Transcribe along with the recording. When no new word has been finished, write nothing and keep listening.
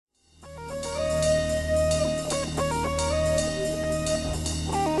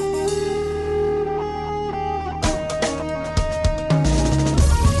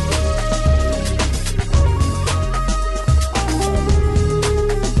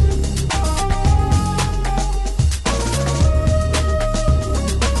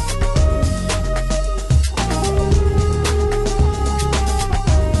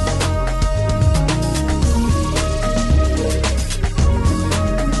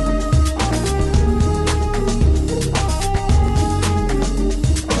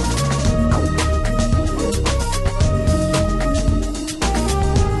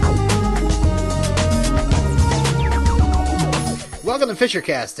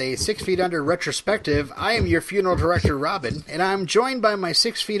Fishercast, a 6 Feet Under retrospective. I am your funeral director, Robin, and I'm joined by my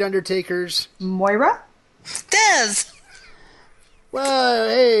 6 Feet Undertakers, Moira? Des!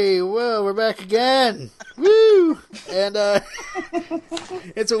 Well, we're back again. Woo! And,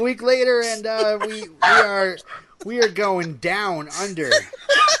 it's a week later, and, we are going down under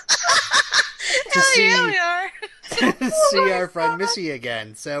to see, we are. to see our friend Missy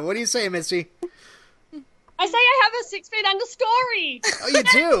again. So, what do you say, Missy? I say I have a 6 Feet Under story. Oh, you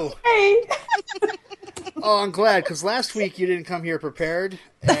do? Hey! Oh, I'm glad, because last week you didn't come here prepared,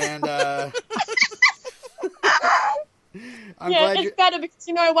 and, I'm glad it's better because,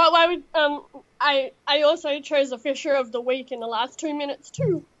 you know what, why would, I also chose a Fisher of the Week in the last 2 minutes,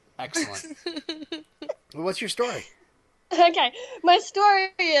 too. Excellent. Well, what's your story? Okay, my story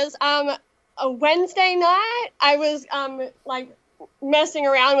is, a Wednesday night, I was, messing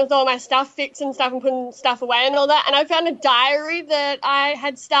around with all my stuff, fixing stuff and putting stuff away and all that, and I found a diary that I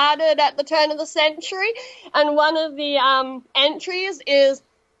had started at the turn of the century, and one of the entries is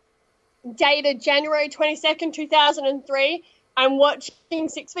dated January 22nd, 2003. I'm watching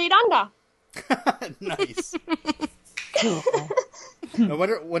 6 Feet Under. Nice.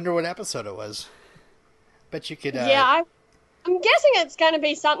 I wonder what episode it was. Bet you could... Yeah, I'm guessing it's going to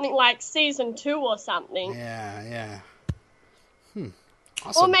be something like season 2 or something. Yeah.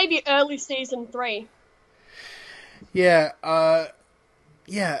 Awesome. Or maybe early season 3. Yeah,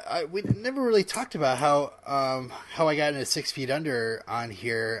 we never really talked about how I got into 6 Feet Under on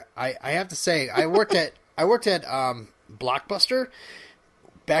here. I have to say, I worked at Blockbuster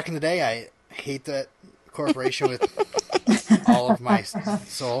back in the day. I hate that corporation with all of my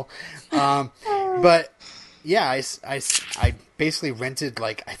soul. But yeah, I basically rented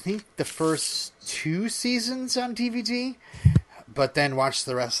I think the first 2 seasons on DVD, but then watched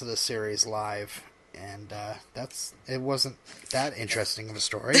the rest of the series live. And it wasn't that interesting of a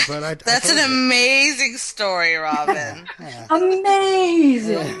story, but That's an amazing story, Robin. Yeah.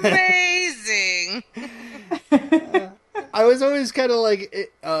 Amazing! Amazing! I was always kind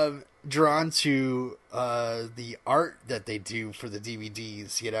of drawn to the art that they do for the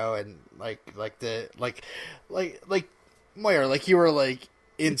DVDs, you know, and like Moira, you were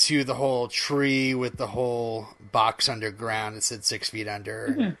into the whole tree with the whole box underground that said 6 Feet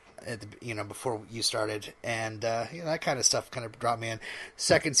Under. Mm-hmm. Before you started, and that kind of stuff kind of brought me in.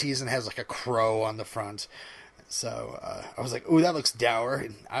 Second season has a crow on the front, so I was like, "Ooh, that looks dour."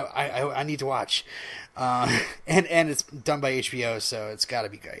 And I need to watch, and it's done by HBO, so it's got to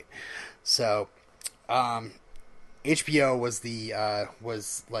be great. So, HBO was the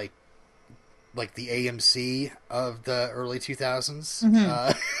the AMC of the early 2000s.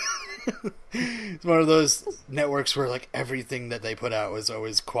 Mm-hmm. It's one of those networks where everything that they put out was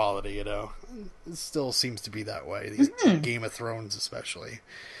always quality, you know. It still seems to be that way. These Game of Thrones especially.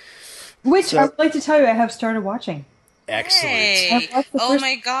 Which I would like to tell you I have started watching. Excellent. Hey. Oh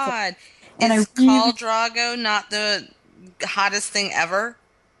my god. And Is Khal Drogo not the hottest thing ever?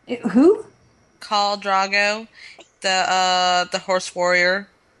 Who? Khal Drogo, the horse warrior.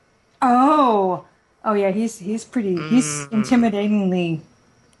 Oh yeah, he's pretty. He's intimidatingly,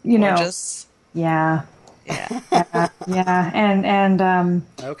 gorgeous. Yeah. Yeah. Yeah, and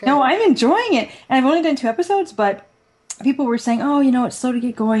Okay. no, I'm enjoying it. And I've only done 2 episodes, but people were saying, "Oh, it's slow to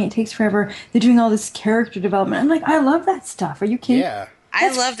get going. It takes forever. They're doing all this character development." I'm like, I love that stuff. Are you kidding? Yeah.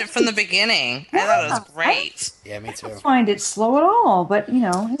 I loved it from the beginning. I thought it was great. Yeah, me too. I don't find it slow at all, but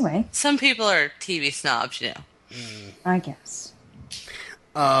anyway, Some people are TV snobs, I guess.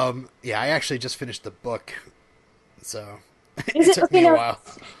 Yeah, I actually just finished the book, so Is it took me a while.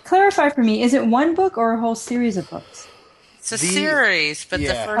 Clarify for me: is it one book or a whole series of books? It's a series, but the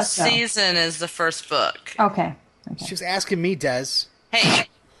Yeah. first season is the first book. Okay. She was asking me, Des. Hey,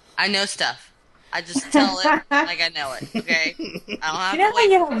 I know stuff. I just tell it like I know it, okay? I don't have You know to how wait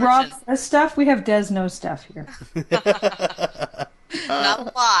you for have Rob permission. says stuff? We have Des knows stuff here. Not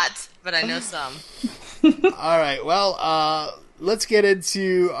a lot, but I know some. All right, well, let's get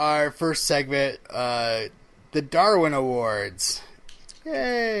into our first segment, the Darwin Awards.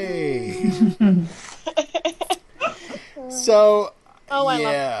 Yay! So,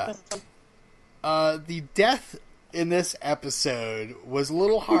 I love the death in this episode was a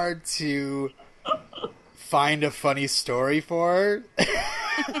little hard to find a funny story for.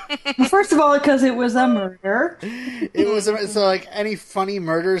 First of all, because it was a murder. It was any funny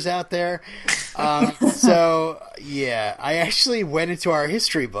murders out there. So yeah, I actually went into our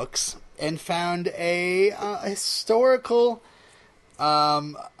history books and found a historical.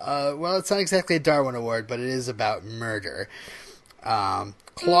 Well, it's not exactly a Darwin Award, but it is about murder.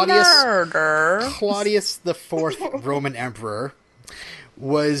 Claudius the Fourth, Roman Emperor,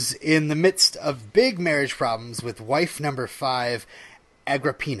 was in the midst of big marriage problems with wife number 5,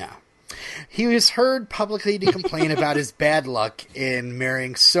 Agrippina. He was heard publicly to complain about his bad luck in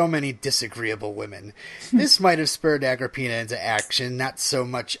marrying so many disagreeable women. This might have spurred Agrippina into action, not so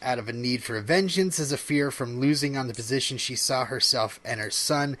much out of a need for vengeance as a fear from losing on the position she saw herself and her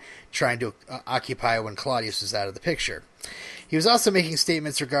son trying to occupy when Claudius was out of the picture. He was also making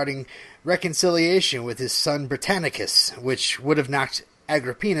statements regarding reconciliation with his son Britannicus, which would have knocked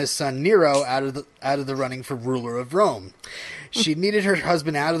Agrippina's son Nero out of the running for ruler of Rome. She needed her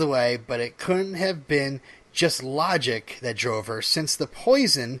husband out of the way, but it couldn't have been just logic that drove her, since the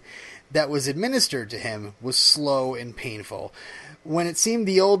poison that was administered to him was slow and painful. When it seemed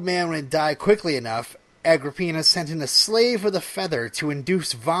the old man would die quickly enough, Agrippina sent in a slave with a feather to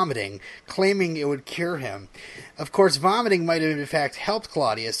induce vomiting, claiming it would cure him. Of course, vomiting might have in fact helped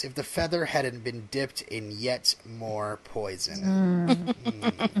Claudius if the feather hadn't been dipped in yet more poison.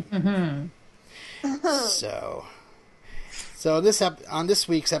 So this on this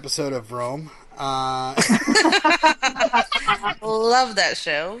week's episode of Rome, Love that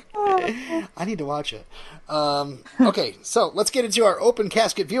show. I need to watch it. Okay, so let's get into our open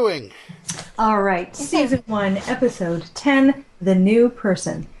casket viewing. All right, Season 1, Episode 10, The New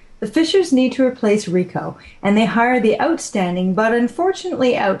Person. The Fishers need to replace Rico, and they hire the outstanding but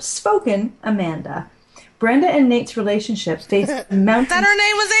unfortunately outspoken Amanda. Brenda and Nate's relationship faces mounting... That her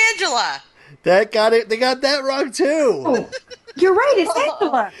name was Angela. That got it. They got that wrong too. Oh, you're right. It's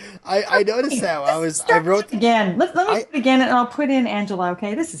Angela. I noticed that. I wrote again. Let me do it again, and I'll put in Angela.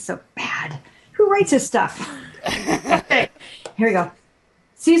 Okay, this is so bad. Who writes this stuff? Okay, here we go.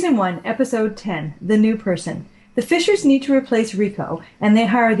 Season 1, Episode 10, The New Person. The Fishers need to replace Rico, and they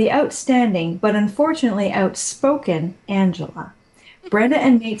hire the outstanding but unfortunately outspoken Angela. Brenda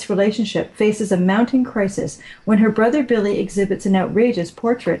and Nate's relationship faces a mounting crisis when her brother Billy exhibits an outrageous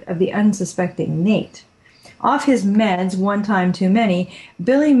portrait of the unsuspecting Nate. Off his meds, one time too many,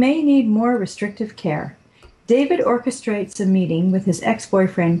 Billy may need more restrictive care. David orchestrates a meeting with his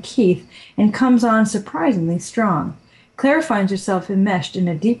ex-boyfriend Keith and comes on surprisingly strong. Claire finds herself enmeshed in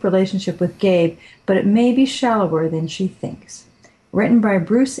a deep relationship with Gabe, but it may be shallower than she thinks. Written by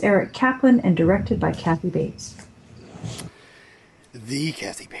Bruce Eric Kaplan and directed by Kathy Bates. The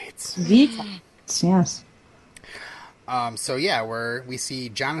Kathy Bates. The Bates, yes. So yeah, we see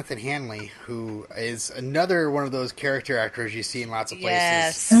Jonathan Hanley, who is another one of those character actors you see in lots of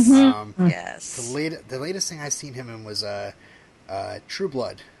places. Yes. Yes. The latest thing I've seen him in was True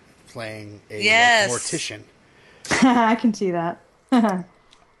Blood, playing a mortician. I can see that.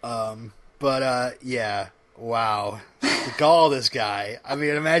 Yeah, wow. The gall of this guy. I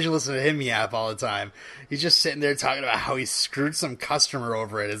mean, imagine listening to him yap all the time. He's just sitting there talking about how he screwed some customer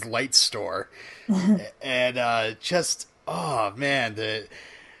over at his light store. And oh man,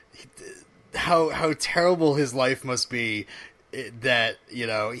 how terrible his life must be, that, you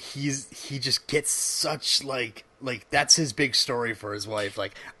know, he just gets such like that's his big story for his wife.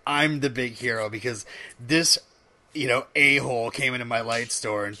 Like, I'm the big hero because this, you know, a-hole came into my light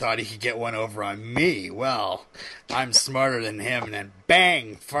store and thought he could get one over on me. Well, I'm smarter than him, and then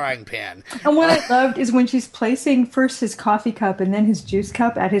bang, frying pan. And what I loved is when she's placing first his coffee cup and then his juice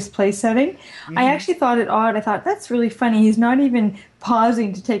cup at his place setting. I actually thought it odd. I thought, that's really funny. He's not even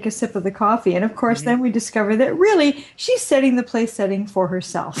pausing to take a sip of the coffee. And of course, then we discover that really she's setting the place setting for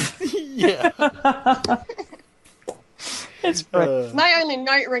herself. Yeah. It's great. My only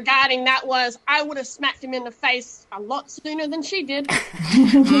note regarding that was I would have smacked him in the face a lot sooner than she did.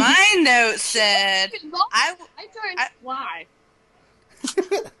 My note said, I don't why.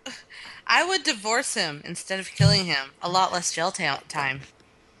 I would divorce him instead of killing him. A lot less jail time.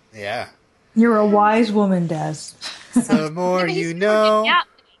 Yeah. You're a wise woman, Des. The more you know.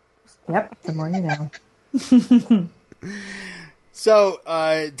 Yep, the more you know. So,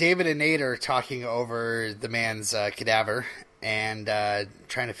 David and Nate are talking over the man's cadaver and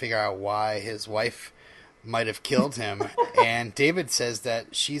trying to figure out why his wife might have killed him. And David says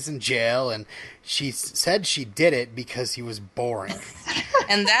that she's in jail and she said she did it because he was boring.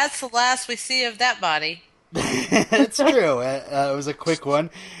 And that's the last we see of that body. That's true. It was a quick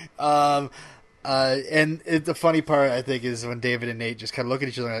one. And the funny part, I think, is when David and Nate just kind of look at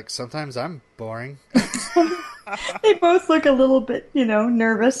each other like, sometimes I'm boring. They both look a little bit,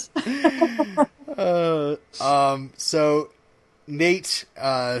 nervous. So Nate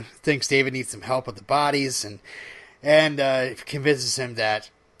thinks David needs some help with the bodies and convinces him that,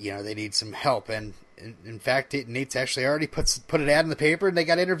 they need some help. And in fact, Nate's actually already put an ad in the paper, and they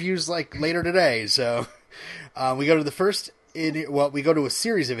got interviews like later today. So we go to a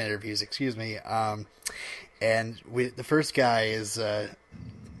series of interviews, excuse me. and the first guy is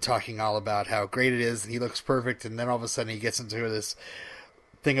talking all about how great it is, and he looks perfect, and then all of a sudden he gets into this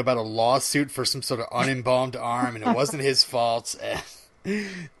thing about a lawsuit for some sort of unembalmed arm, and it wasn't his fault. And,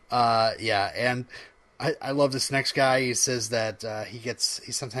 and I love this next guy. He says that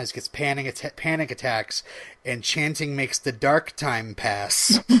he sometimes gets panic attacks, and chanting makes the dark time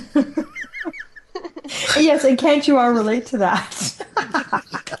pass. Yes, and can't you all relate to that?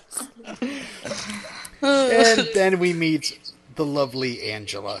 And then we meet the lovely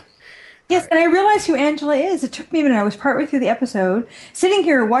Angela. Yes, and I realized who Angela is. It took me a minute. I was partway through the episode, sitting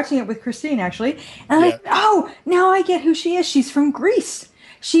here watching it with Christine, actually, and I'm like, oh, now I get who she is. She's from Grease.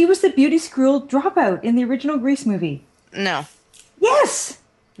 She was the beauty school dropout in the original Grease movie. No. Yes!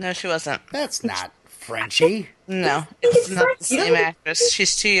 No, she wasn't. That's not Frenchie. No, it's not the same actress.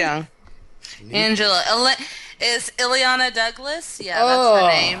 She's too young. Angela. Is Ileana Douglas? Yeah, that's her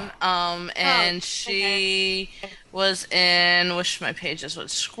name. And she was in... Wish my pages would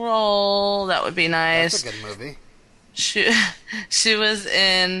scroll. That would be nice. That's a good movie. She was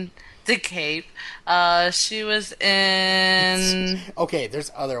in The Cape. She was in... Okay,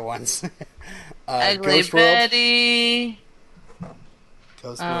 there's other ones. Ugly Ghost World. Betty.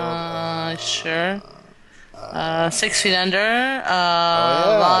 Ghost World. Sure. 6 Feet Under.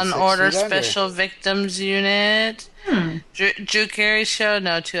 yeah, Law and 6 Order Feet Under. Special Victims Unit. Drew Carey Show.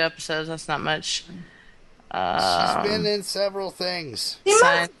 No, 2 episodes. That's not much. She's been in several things.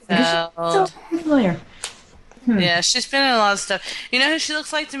 Seinfeld. So familiar. Yeah, she's been in a lot of stuff. You know who she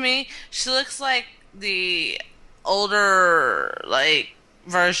looks like to me? She looks like the older,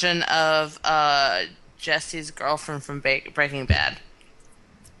 version of Jesse's girlfriend from Breaking Bad.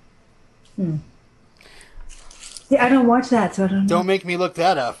 Yeah, I don't watch that, so I don't know. Don't make me look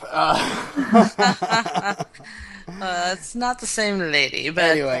that up. It's not the same lady, but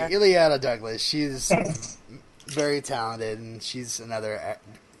Anyway, Ileana Douglas. She's very talented, and she's another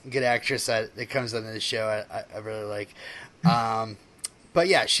good actress that comes on the show. I really like. But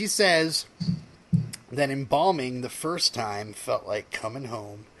yeah, she says that embalming the first time felt like coming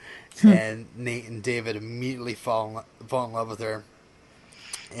home, and Nate and David immediately fall in love with her.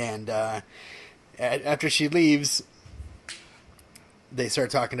 And after she leaves, they start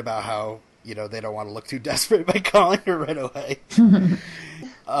talking about how they don't want to look too desperate by calling her right away.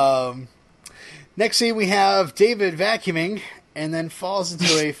 Next scene, we have David vacuuming, and then falls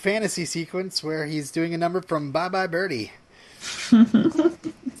into a fantasy sequence where he's doing a number from Bye Bye Birdie.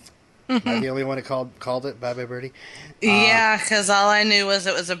 Am I the only one who called it Bye Bye Birdie? yeah, because all I knew was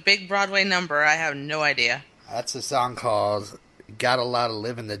it was a big Broadway number. I have no idea. That's a song called "Got a Lot of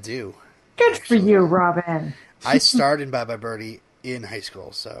Living to Do." Good for you, Robin. I starred in Bye Bye Birdie in high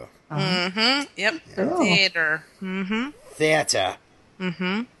school, so Yep, Oh. theater. theater.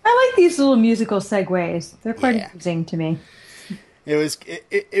 I like these little musical segues. They're quite Yeah. amusing to me. It was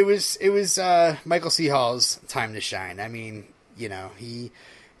Michael C. Hall's time to shine. I mean, he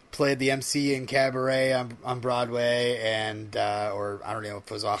played the MC in Cabaret on Broadway, and or I don't know if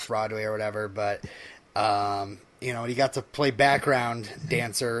it was off Broadway or whatever, but he got to play background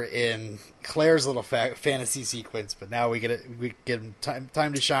dancer in Claire's little fantasy sequence. But now we get him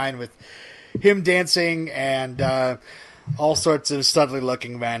time to shine with him dancing and all sorts of studly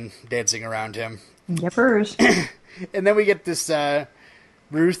looking men dancing around him. Yepers. And then we get this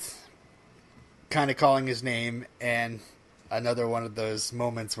Ruth kind of calling his name, and another one of those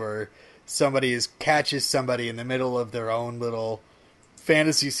moments where somebody catches somebody in the middle of their own little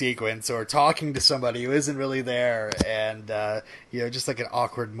fantasy sequence, or talking to somebody who isn't really there, and just like an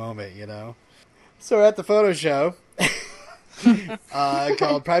awkward moment, So we're at the photo show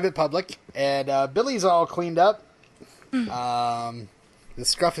called Private Public, and Billy's all cleaned up. The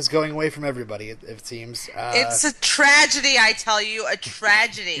scruff is going away from everybody, it seems. It's a tragedy, I tell you, a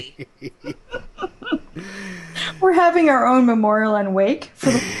tragedy. We're having our own memorial and wake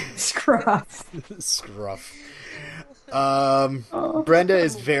for the scruff. Scruff. Brenda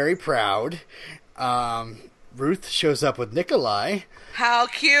is very proud. Ruth shows up with Nikolai. How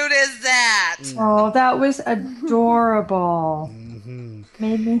cute is that? Oh, that was adorable.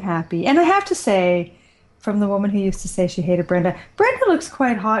 Made me happy. And I have to say, from the woman who used to say she hated Brenda, Brenda looks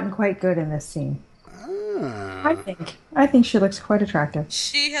quite hot and quite good in this scene. I think she looks quite attractive.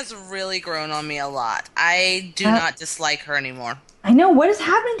 She has really grown on me a lot. I do not dislike her anymore. I know. What is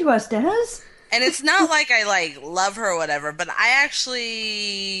happening to us, Des? And it's not like I love her or whatever, but I'm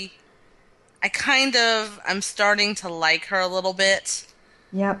starting to like her a little bit.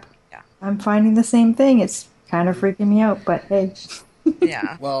 Yep. Yeah. I'm finding the same thing. It's kind of freaking me out, but hey.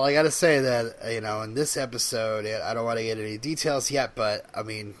 Yeah. Well, I gotta say that, in this episode, I don't want to get any details yet, but, I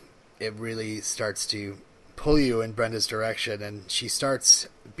mean, it really starts to pull you in Brenda's direction, and she starts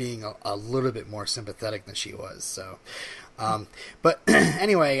being a little bit more sympathetic than she was. So, but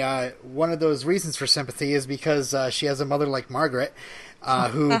anyway, one of those reasons for sympathy is because she has a mother like Margaret,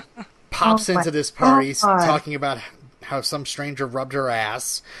 who pops into this party talking about how some stranger rubbed her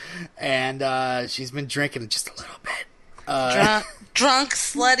ass, and she's been drinking just a little bit. Drunk,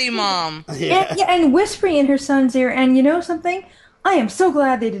 slutty mom. Yeah. And whispering in her son's ear. And you know something? I am so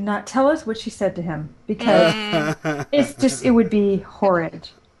glad they did not tell us what she said to him, because it would be horrid.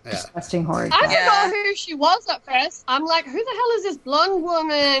 Yeah. Disgusting horrid. I forgot who she was at first. I'm like, who the hell is this blonde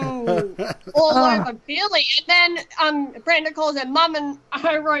woman all over Billy? And then Brenda calls her mum, and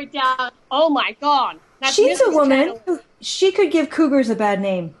I wrote down, oh my god. She's a woman she could give cougars a bad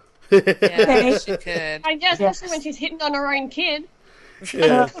name. Yeah, she could. I guess, especially when she's hitting on her own kid.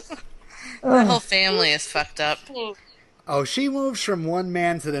 Yeah. Her whole family is fucked up. Oh, she moves from one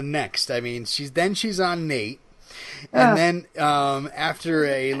man to the next. I mean, she's on Nate, and then after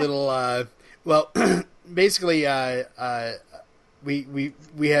a little, basically,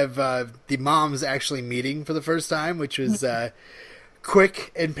 we have the moms actually meeting for the first time, which was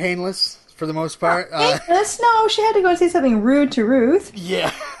quick and painless for the most part. Painless? No, she had to go say something rude to Ruth.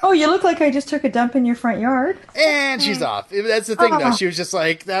 Yeah. Oh, you look like I just took a dump in your front yard. And she's off. That's the thing, though. She was just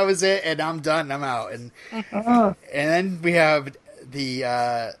like, that was it, and I'm done. I'm out. And then we have the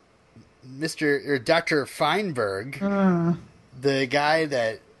Dr. Feinberg, the guy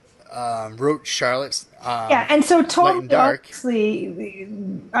that wrote Charlotte's and so totally Dark. Obviously,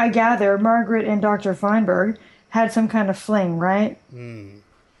 I gather Margaret and Dr. Feinberg had some kind of fling, right? And,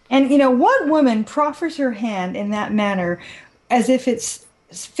 what woman proffers her hand in that manner as if it's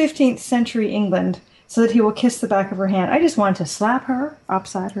 15th century England so that he will kiss the back of her hand? I just want to slap her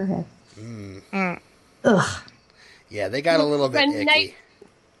upside her head. Ugh. Yeah, they got a little bit icky.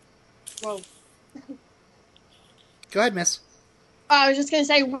 Whoa. Go ahead, miss. I was just going to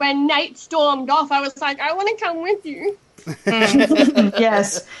say, when Nate stormed off, I was like, I want to come with you.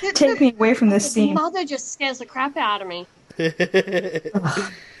 Yes. Take me away from this scene. Mother just scares the crap out of me.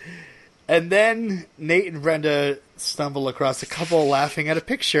 And then Nate and Brenda stumble across a couple laughing at a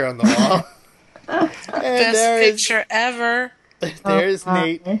picture on the wall. Best picture ever. There's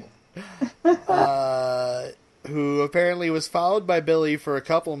Nate, who apparently was followed by Billy for a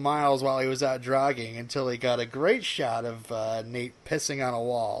couple miles while he was out jogging until he got a great shot of Nate pissing on a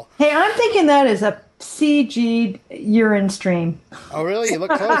wall. Hey, I'm thinking that is a CG'd urine stream. Oh, really? You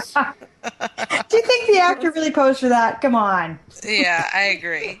look close. Do you think the actor really posed for that? Come on. Yeah, I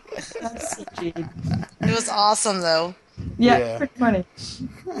agree. That's CG'd. It was awesome, though. Yeah. Pretty funny.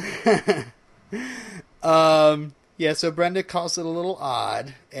 Yeah, so Brenda calls it a little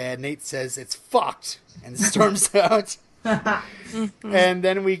odd, and Nate says it's fucked, and storms out. And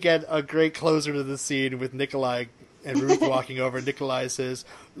then we get a great closer to the scene with Nikolai and Ruth walking over. Nikolai says,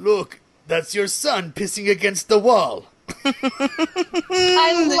 "Look, that's your son pissing against the wall."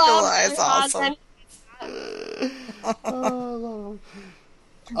 I love awesome.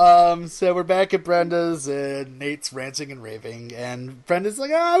 So we're back at Brenda's, and Nate's ranting and raving, and Brenda's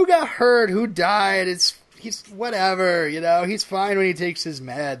like, "Oh, who got hurt? Who died? He's whatever, he's fine when he takes his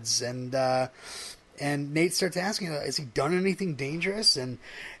meds." And Nate starts asking, "Has he done anything dangerous?" And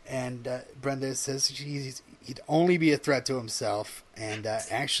Brenda says he'd only be a threat to himself. And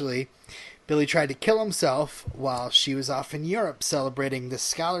actually, Billy tried to kill himself while she was off in Europe celebrating the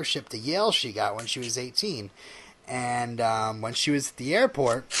scholarship to Yale she got when she was 18. And when she was at the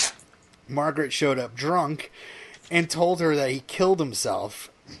airport, Margaret showed up drunk and told her that he killed himself.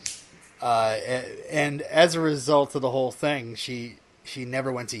 And as a result of the whole thing, she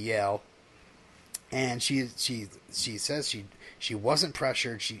never went to Yale. And she says she wasn't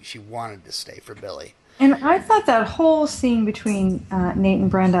pressured. She wanted to stay for Billy. And I thought that whole scene between Nate and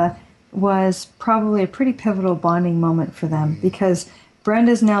Brenda was probably a pretty pivotal bonding moment for them, because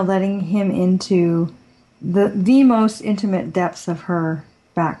Brenda's now letting him into the most intimate depths of her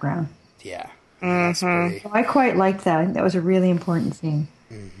background. Yeah. So I quite liked that. I think that was a really important scene.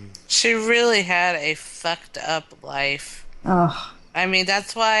 She really had a fucked up life. Oh. I mean,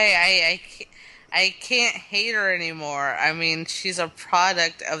 that's why I can't hate her anymore. I mean, she's a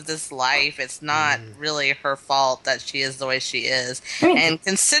product of this life. It's not really her fault that she is the way she is. And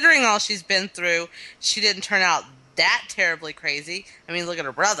considering all she's been through, she didn't turn out that terribly crazy. I mean, look at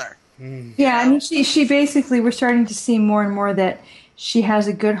her brother. Yeah, I mean, she basically, we're starting to see more and more that she has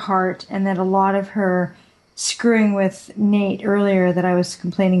a good heart, and that a lot of her screwing with Nate earlier that I was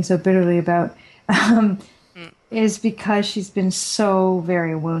complaining so bitterly about is because she's been so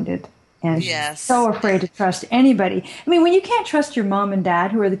very wounded. And Yes. she's so afraid to trust anybody. I mean, when you can't trust your mom and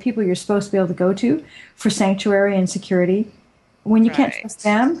dad, who are the people you're supposed to be able to go to for sanctuary and security, when you can't Right. trust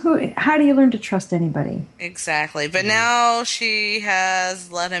them, how do you learn to trust anybody? Exactly. But now she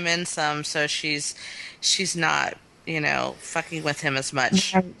has let him in some, so she's not, fucking with him as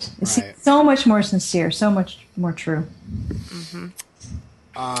much. Right. Right. So much more sincere, so much more true.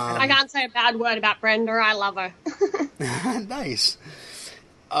 I can't say a bad word about Brenda. I love her. Nice.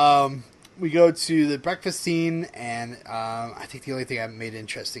 We go to the breakfast scene, and I think the only thing I made an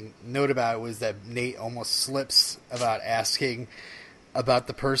interesting note about was that Nate almost slips about asking about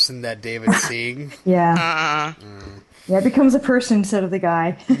the person that David's seeing. Yeah. Yeah, it becomes a person instead of the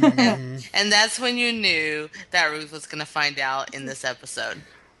guy. And that's when you knew that Ruth was going to find out in this episode.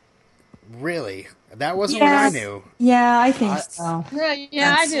 Really? That wasn't what I knew. Yeah, I think so.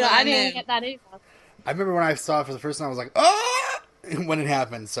 Yeah, I did. I didn't get that either. I remember when I saw it for the first time, I was like, "Oh!" when it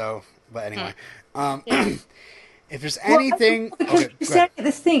happened. So, but anyway, if there's anything, Because she's saying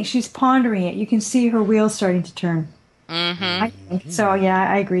this thing, she's pondering it. You can see her wheels starting to turn. I think. So, yeah,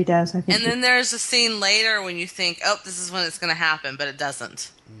 I agree, Des. I think. And then there's a scene later when you think, oh, this is when it's going to happen, but it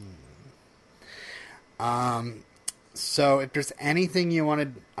doesn't. So, if there's anything you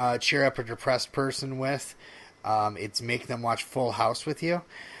want to cheer up a depressed person with, it's make them watch Full House with you.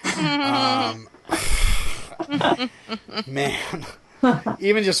 Man,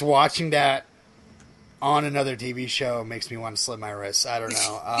 even just watching that on another TV show makes me want to slit my wrists. I don't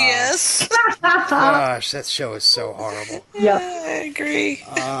know. Yes. Gosh, that show is so horrible. Yep. I agree.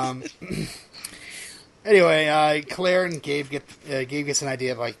 Anyway, Claire and Gabe gets an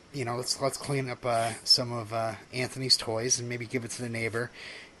idea of let's clean up some of Anthony's toys and maybe give it to the neighbor.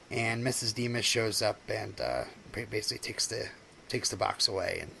 And Mrs. Demas shows up and basically takes the box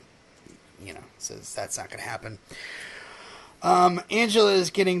away and says that's not going to happen. Angela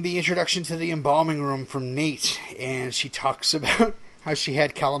is getting the introduction to the embalming room from Nate, and she talks about how she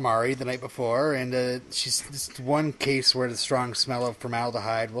had calamari the night before, and she's this one case where the strong smell of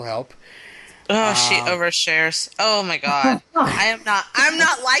formaldehyde will help. Oh, she overshares. Oh my god. I'm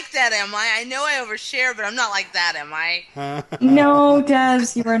not like that, am I? I know I overshare, but I'm not like that, am I? No, Des,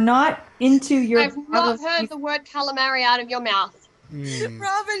 you are not into your... I've not heard the word calamari out of your mouth.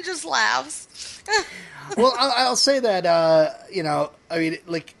 Robin just laughs. Well, I'll say that, I mean,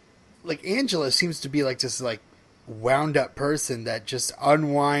 like Angela seems to be like this, like, wound up person that just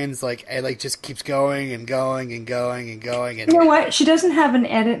unwinds, and just keeps going and going and going and going. And You know what? She doesn't have an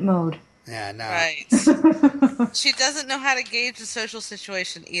edit mode. yeah, no. Right. She doesn't know how to gauge the social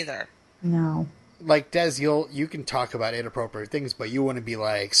situation either. No. Like, Des, you can talk about inappropriate things, but you want to be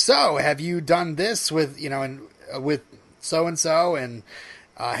like, so, have you done this with, and with so-and-so, and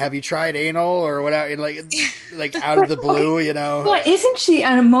have you tried anal or whatever, like out of the blue, Well, isn't she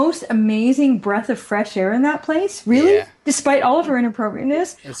a most amazing breath of fresh air in that place? Really? Yeah. Despite all of her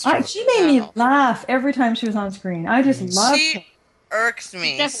inappropriateness? That's true. She made me laugh every time she was on screen. I just loved her. She irked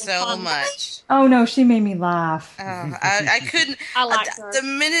me so much. Oh, no, she made me laugh. I couldn't. I liked her. The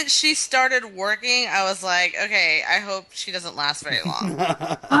minute she started working, I was like, okay, I hope she doesn't last very long.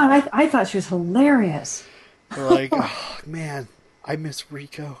 I thought she was hilarious. Like, oh, man, I miss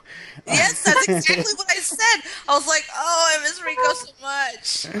Rico. Yes, that's exactly what I said. I was like, oh, I miss Rico so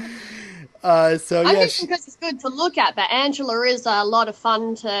much. So, I yeah. think because it's good to look at, but Angela is a lot of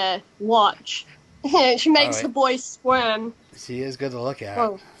fun to watch. She makes right. the boys squirm. She is good to look at.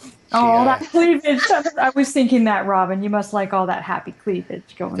 Oh. That cleavage. I was thinking that, Robin. You must like all that happy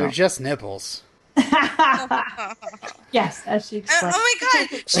cleavage going They're on. just nipples. Yes, as she explained. Oh my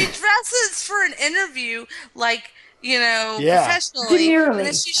god, she dresses for an interview like, Yeah. professionally. Demurely. And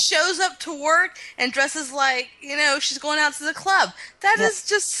then she shows up to work and dresses like, she's going out to the club. That is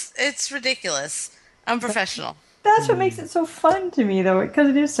just, it's ridiculous. Unprofessional. That's what makes it so fun to me, though, because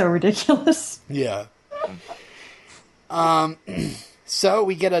it is so ridiculous. Yeah. So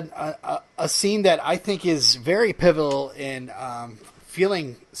we get a scene that I think is very pivotal in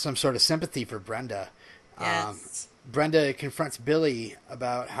feeling some sort of sympathy for Brenda. Yes. Brenda confronts Billy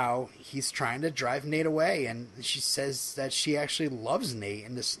about how he's trying to drive Nate away, and she says that she actually loves Nate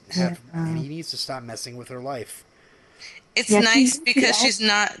and and he needs to stop messing with her life. It's Yeah, nice she's- because she's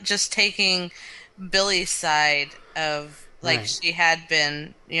not just taking Billy's side of, like, Right. she had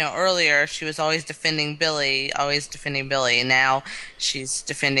been, earlier she was always defending Billy, and now she's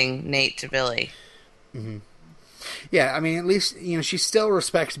defending Nate to Billy. Yeah, I mean, at least, she still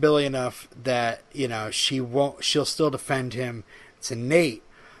respects Billy enough that, she'll still defend him to Nate.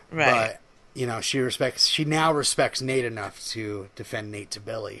 Right. But, she now respects Nate enough to defend Nate to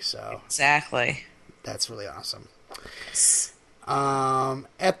Billy, so Exactly. that's really awesome.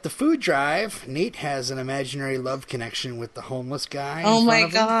 At the food drive, Nate has an imaginary love connection with the homeless guy. Oh my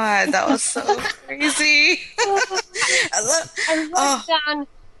god, that was so crazy. I wrote down.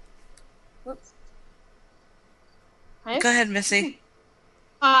 Whoops. Hey? Go ahead, Missy.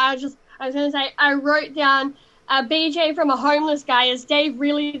 I was going to say, I wrote down BJ from a homeless guy. Is Dave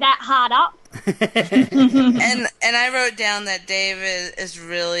really that hard up? and I wrote down that David is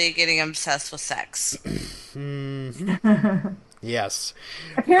really getting obsessed with sex. Yes.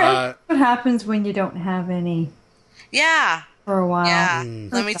 Apparently, what happens when you don't have any Yeah. for a while. Yeah.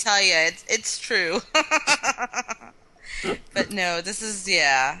 Let me tell you, it's true. But no, this is,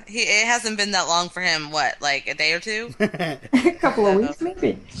 it hasn't been that long for him. What, like a day or two? A couple of weeks,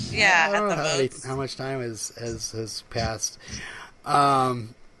 maybe. Yeah, I don't at know the most. how much time has passed.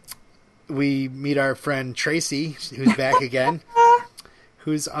 We meet our friend Tracy, who's back again,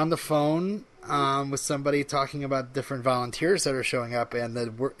 who's on the phone with somebody talking about different volunteers that are showing up, and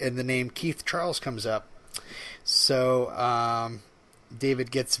the name Keith Charles comes up. So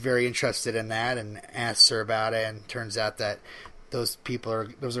David gets very interested in that and asks her about it, and turns out that those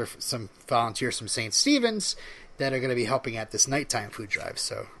are some volunteers from St. Stephen's that are going to be helping at this nighttime food drive.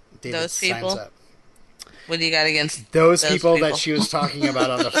 So David signs up. What do you got against those people that she was talking about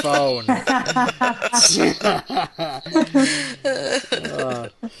on the phone?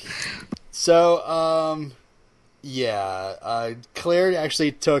 Claire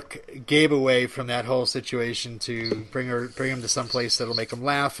actually took Gabe away from that whole situation to bring him to some place that'll make him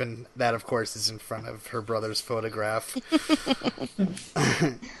laugh, and that, of course, is in front of her brother's photograph.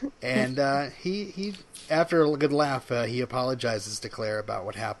 And he, after a good laugh, he apologizes to Claire about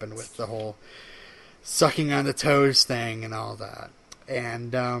what happened with the whole sucking on the toes thing and all that.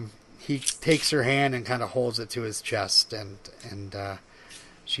 And he takes her hand and kind of holds it to his chest, and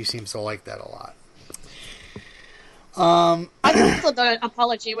she seems to like that a lot. I just thought the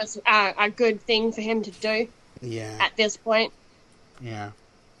apology was a good thing for him to do. Yeah. At this point. Yeah.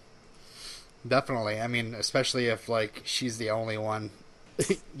 Definitely. I mean, especially if like she's the only one,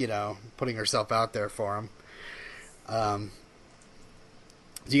 putting herself out there for him.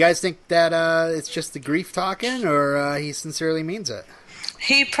 Do you guys think that it's just the grief talking, or he sincerely means it?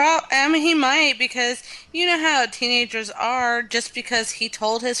 He might, because you know how teenagers are. Just because he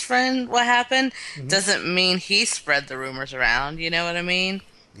told his friend what happened doesn't mean he spread the rumors around. You know what I mean?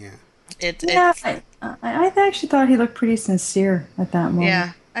 Yeah. I actually thought he looked pretty sincere at that moment.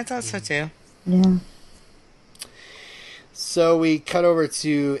 Yeah, I thought so too. Yeah. So we cut over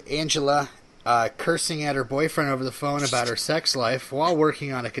to Angela cursing at her boyfriend over the phone about her sex life while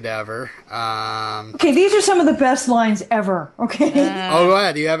working on a cadaver. Okay, these are some of the best lines ever. Okay. Go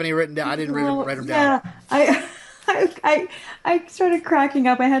ahead. Do you have any written down? I didn't write them down. Yeah, I started cracking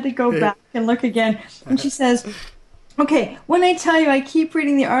up. I had to go back and look again. And she says, okay, when I tell you I keep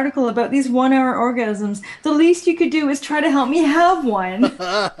reading the article about these 1-hour orgasms, the least you could do is try to help me have one.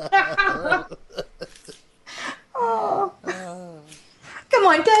 Oh. Come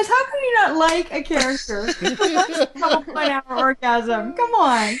on, Des, how can you not like a character? Have a 1-hour orgasm. Come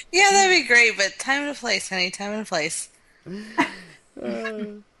on. Yeah, that'd be great, but time and a place, honey. Time and a place.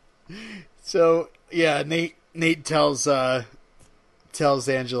 So, yeah, Nate tells Angela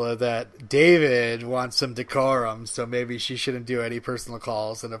that David wants some decorum, so maybe she shouldn't do any personal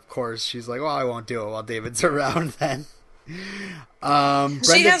calls. And, of course, she's like, well, I won't do it while David's around then.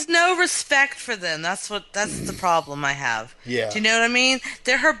 She has no respect for them. That's the problem I have. Yeah. Do you know what I mean?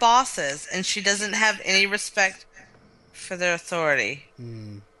 They're her bosses, and she doesn't have any respect for their authority.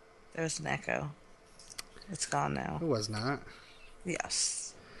 There was an echo. It's gone now. It was not.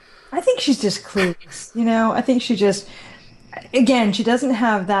 Yes. I think she's just clueless. I think she just, again, she doesn't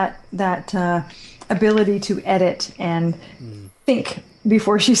have that ability to edit and think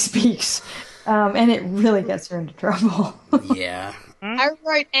before she speaks. And it really gets her into trouble. Yeah. I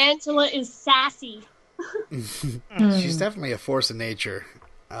wrote Angela is sassy. She's definitely a force of nature.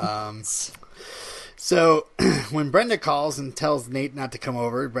 So when Brenda calls and tells Nate not to come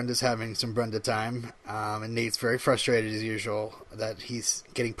over, Brenda's having some Brenda time. And Nate's very frustrated as usual that he's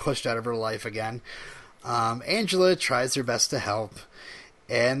getting pushed out of her life again. Angela tries her best to help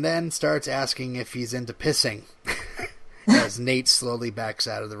and then starts asking if he's into pissing. As Nate slowly backs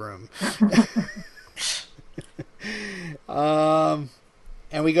out of the room.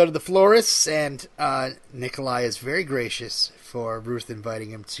 And we go to the florist's, and Nikolai is very gracious for Ruth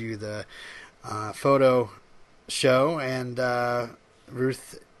inviting him to the photo show, and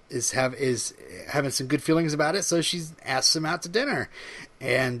Ruth is having some good feelings about it, so she asks him out to dinner.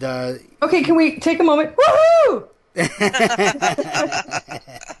 And okay, can we take a moment? Woohoo!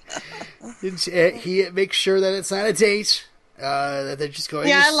 He makes sure that it's not a date, They're just going.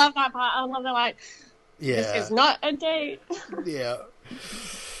 Yeah, I love that part. I love that, like, Yeah. this is not a date. Yeah.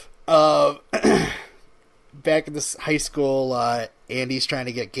 Back in this high school, Andy's trying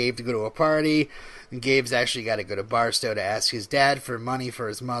to get Gabe to go to a party, and Gabe's actually got to go to Barstow to ask his dad for money for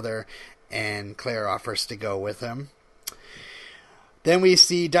his mother, and Claire offers to go with him. Then we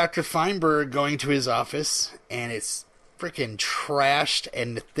see Dr. Feinberg going to his office, and it's freaking trashed,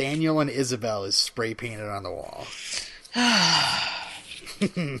 and Nathaniel and Isabel is spray painted on the wall. I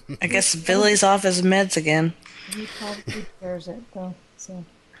guess Billy's off his meds again. He probably deserves it, though. So.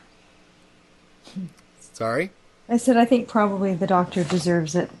 Sorry? I said I think probably the doctor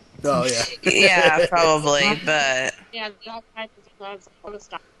deserves it. Oh, yeah. Yeah, probably, but... Yeah, the doctor deserves a lot of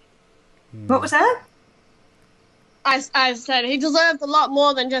stuff. What was that? I said he deserved a lot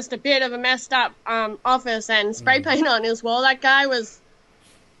more than just a bit of a messed up office and spray paint on his wall. That guy was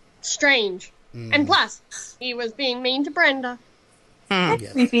strange. And plus, he was being mean to Brenda.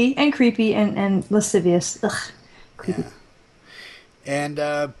 Yes. Creepy and lascivious. Ugh. Creepy.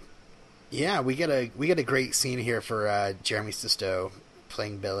 And we get a great scene here for Jeremy Sisto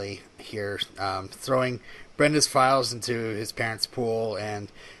playing Billy here, throwing Brenda's files into his parents' pool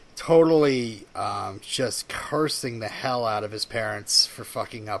and totally just cursing the hell out of his parents for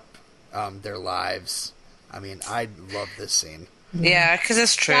fucking up their lives. I mean, I love this scene. Yeah, because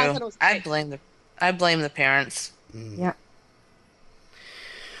it's true. Yeah, I thought it was great. I blame the parents. Yeah.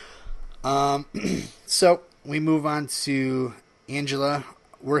 So we move on to Angela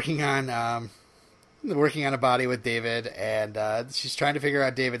working on a body with David, and she's trying to figure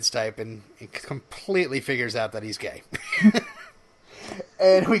out David's type, and it completely figures out that he's gay.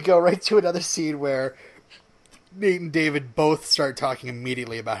 And we go right to another scene where Nate and David both start talking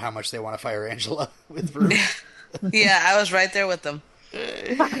immediately about how much they want to fire Angela with Ruth. Yeah, I was right there with them.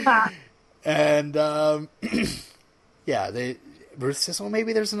 And Ruth says, well,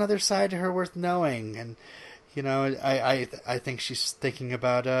 maybe there's another side to her worth knowing. And, you know, I think she's thinking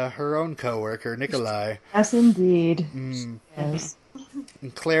about her own coworker, Nikolai. Yes, indeed. Yes.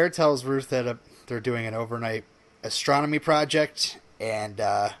 And Claire tells Ruth that they're doing an overnight astronomy project, and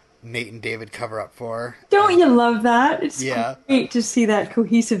Nate and David cover up for her. Don't you love that? It's Yeah. great to see that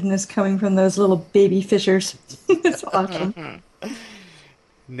cohesiveness coming from those little baby fishers. It's awesome.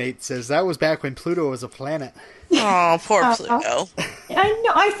 Nate says, that was back when Pluto was a planet. Oh, poor Pluto. I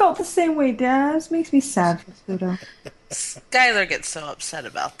know. I felt the same way, Dad. This makes me sad for Pluto. Skylar gets so upset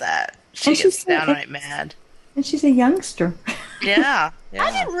about that. She And gets she's- downright mad. And she's a youngster. Yeah.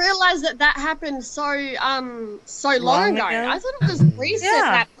 I didn't realize that happened so long Long ago. ago? I thought it was recent.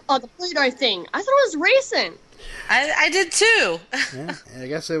 Yeah. The Pluto thing. I thought it was recent. I did too. Yeah, I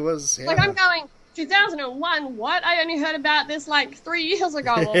guess it was. Yeah. Like, I'm going, 2001, what? I only heard about this like 3 years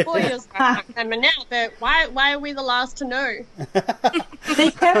ago or 4 years ago. I can't remember now, but why are we the last to know?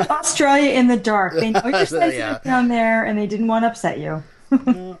 They kept Australia in the dark. They know you're sensitive Yeah. down there, and they didn't want to upset you.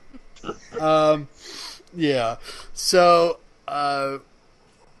 Yeah. So,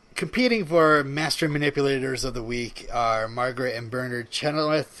 competing for Master Manipulators of the Week are Margaret and Bernard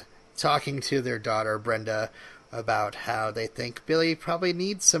Chenoweth talking to their daughter, Brenda, about how they think Billy probably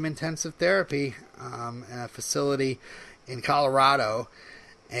needs some intensive therapy in a facility in Colorado.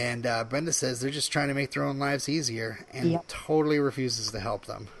 And Brenda says they're just trying to make their own lives easier and Yep. totally refuses to help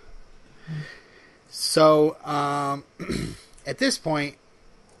them. So, at this point,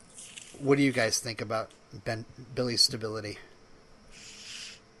 what do you guys think about Billy's stability?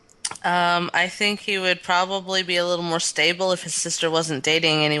 I think he would probably be a little more stable if his sister wasn't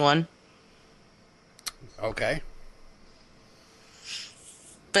dating anyone. Okay.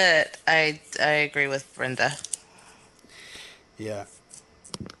 But I agree with Brenda. Yeah.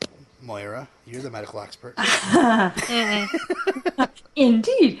 Moira, you're the medical expert.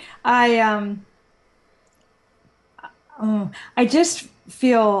 Indeed. I just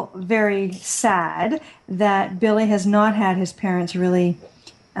feel very sad that Billy has not had his parents really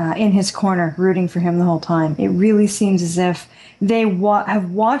in his corner rooting for him the whole time. It really seems as if they have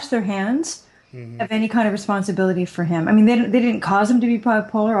washed their hands of any kind of responsibility for him. I mean, they didn't cause him to be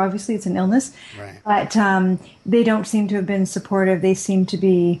bipolar. Obviously, it's an illness. Right. But they don't seem to have been supportive. They seem to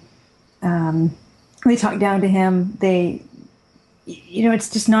be... they talk down to him. It's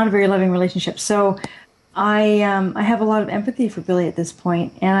just not a very loving relationship. So I have a lot of empathy for Billy at this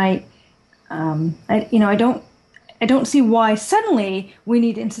point, and I don't see why suddenly we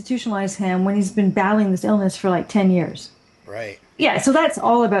need to institutionalize him when he's been battling this illness for like 10 years. Right. Yeah, so that's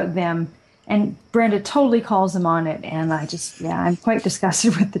all about them. And Brenda totally calls him on it, and I'm quite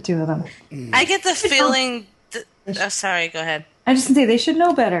disgusted with the two of them. I get the feeling... sorry, go ahead. I just say they should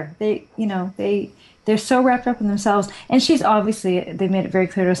know better. They're so wrapped up in themselves. And she's obviously, they've made it very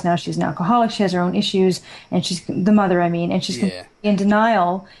clear to us now, she's an alcoholic. She has her own issues, and she's the mother, I mean, and she's Yeah. in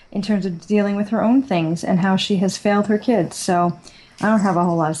denial in terms of dealing with her own things and how she has failed her kids. So I don't have a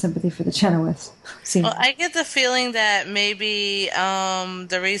whole lot of sympathy for the Chenoweths. Well, I get the feeling that maybe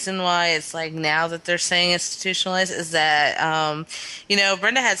the reason why it's like now that they're saying institutionalized is that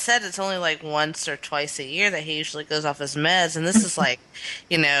Brenda had said it's only like once or twice a year that he usually goes off his meds, and this is like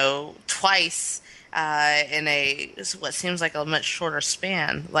twice in what seems like a much shorter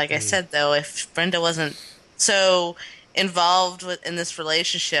span. Like I said, though, if Brenda wasn't so involved in this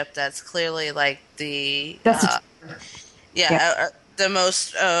relationship, that's clearly like the the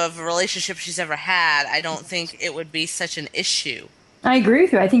most of a relationship she's ever had, I don't think it would be such an issue. I agree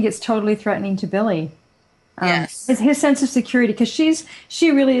with you. I think it's totally threatening to Billy. Yes. His sense of security, because she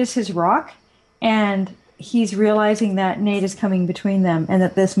really is his rock, and he's realizing that Nate is coming between them and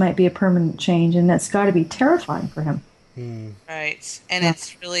that this might be a permanent change, and that's got to be terrifying for him. Right. And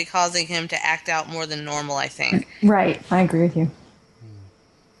it's really causing him to act out more than normal, I think. Right. I agree with you.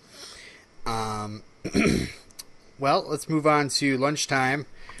 Well, let's move on to lunchtime.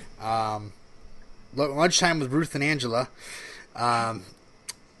 Lunchtime with Ruth and Angela.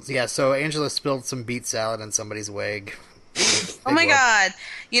 So Angela spilled some beet salad on somebody's wig. Oh my God.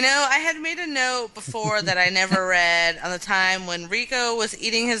 I had made a note before that I never read on the time when Rico was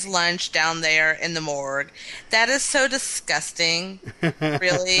eating his lunch down there in the morgue. That is so disgusting,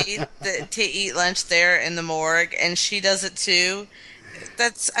 really, to eat lunch there in the morgue, and she does it too.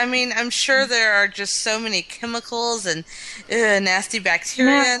 I'm sure there are just so many chemicals and nasty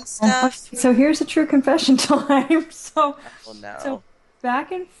bacteria and stuff. So here's a true confession time. So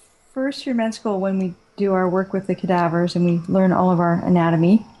back in first year med school, when we do our work with the cadavers and we learn all of our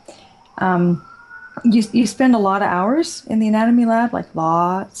anatomy, you spend a lot of hours in the anatomy lab, like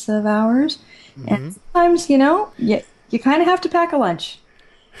lots of hours. Mm-hmm. And sometimes, you kind of have to pack a lunch.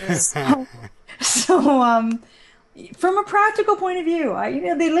 So from a practical point of view,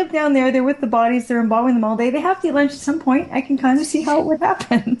 they live down there. They're with the bodies. They're embalming them all day. They have to eat lunch at some point. I can kind of see how it would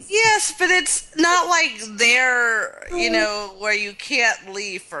happen. Yes, but it's not like they're, where you can't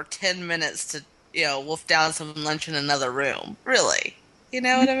leave for 10 minutes to, wolf down some lunch in another room. Really. You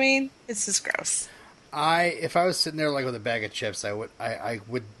know what I mean? It's just gross. If I was sitting there like with a bag of chips, I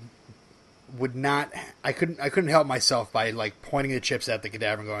couldn't help myself by like pointing the chips at the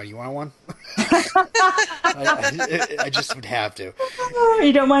cadaver and going, "You want one?" I just would have to.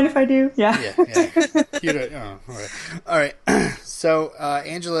 You don't mind if I do? Yeah. Yeah. You don't, all right. So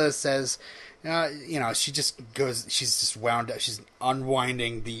Angela says, she just goes. She's just wound up. She's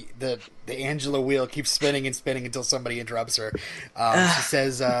unwinding the Angela wheel keeps spinning and spinning until somebody interrupts her. She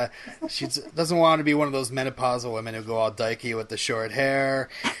says she doesn't want to be one of those menopausal women who go all dykey with the short hair.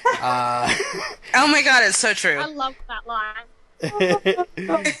 Oh my God, it's so true. I love that line.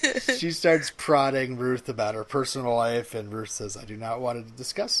 She starts prodding Ruth about her personal life, and Ruth says, "I do not want to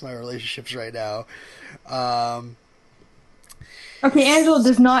discuss my relationships right now." Okay, Angela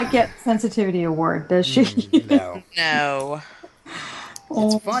does not get sensitivity award, does she? No.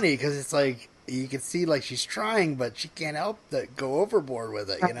 It's funny because it's like you can see like she's trying, but she can't help but go overboard with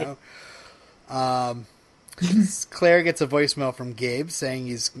it, Claire gets a voicemail from Gabe saying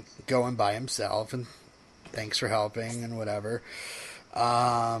he's going by himself and thanks for helping and whatever.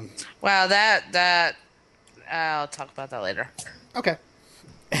 Wow, that I'll talk about that later. Okay.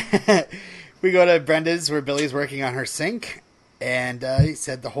 We go to Brenda's where Billy's working on her sink, and he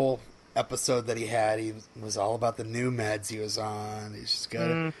said the whole episode that he was all about the new meds he was on. He's just got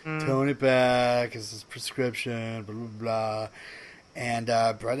to tone it back. It's his prescription, blah, blah, blah. And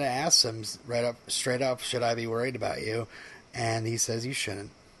Brenda asks him straight up, should I be worried about you? And he says you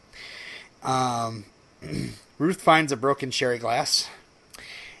shouldn't. Ruth finds a broken sherry glass.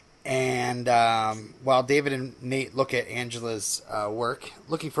 And while David and Nate look at Angela's work,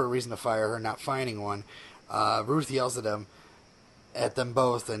 looking for a reason to fire her, not finding one, Ruth yells at them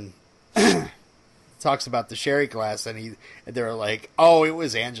both and talks about the sherry glass, and they're like, "Oh, it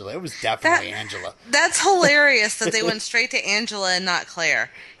was Angela. It was definitely Angela." That's hilarious that they went straight to Angela and not Claire.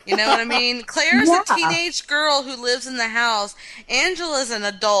 You know what I mean? Claire's a teenage girl who lives in the house. Angela's an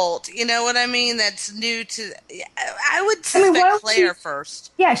adult. You know what I mean? That's new to. I would suspect Claire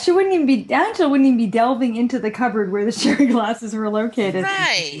first. Yeah, Angela wouldn't even be delving into the cupboard where the sherry glasses were located.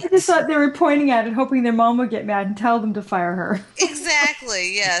 Right. I just thought they were pointing at it, hoping their mom would get mad and tell them to fire her.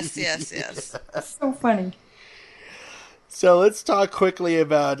 Exactly. Yes. So funny. So let's talk quickly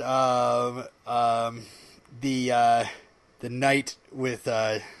about the night with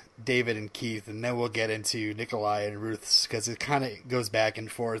David and Keith, and then we'll get into Nikolai and Ruth's, because it kind of goes back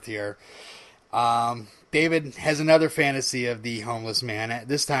and forth here. David has another fantasy of the homeless man.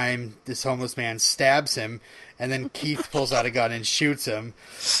 This time, this homeless man stabs him, and then Keith pulls out a gun and shoots him.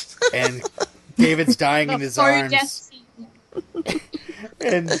 And David's dying in his arms.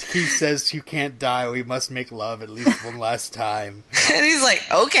 And Keith says, "You can't die. We must make love at least one last time." And he's like,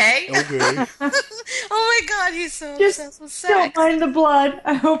 "Okay." Okay. Oh my God, he's so Just obsessed with don't sex. mind the blood.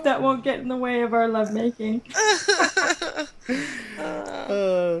 I hope that won't get in the way of our lovemaking.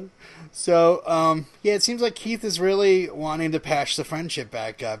 Yeah, it seems like Keith is really wanting to patch the friendship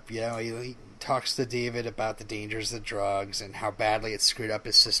back up. He talks to David about the dangers of drugs and how badly it screwed up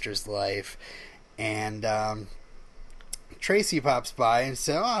his sister's life. And Tracy pops by and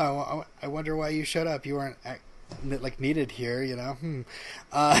says, "Oh, I wonder why you showed up. You weren't needed here,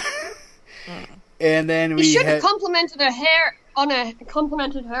 And then you should have complimented her on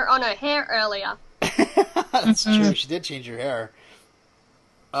her hair earlier. That's true. She did change her hair.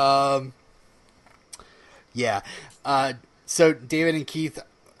 Yeah. So David and Keith,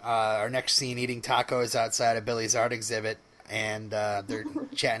 our next scene, eating tacos outside of Billy's art exhibit, and they're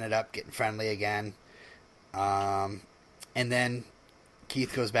chatting it up, getting friendly again. And then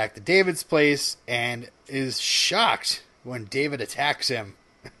Keith goes back to David's place and is shocked when David attacks him.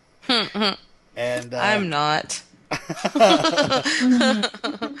 And I'm not.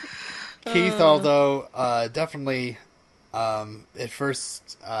 Keith, although definitely at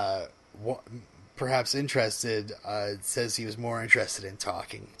first perhaps interested, says he was more interested in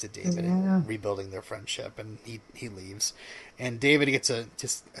talking to David and rebuilding their friendship, and he leaves. And David gets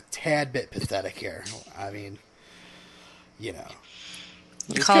just a tad bit pathetic here. I mean,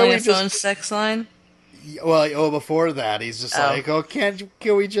 Calling a phone sex line? Well, before that, he's just like, can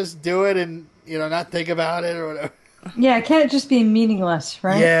we just do it and, not think about it or whatever? Yeah, it can't just be meaningless,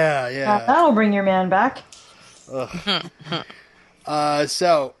 right? Yeah. That'll bring your man back.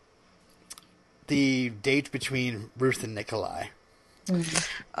 So, the date between Ruth and Nikolai.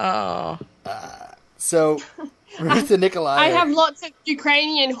 Oh. So, Ruth and Nikolai. I have lots of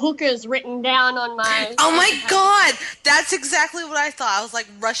Ukrainian hookers written down on my... Oh my God! That's exactly what I thought. I was like,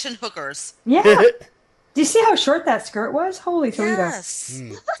 Russian hookers. Yeah. Do you see how short that skirt was? Holy Toledo. Yes.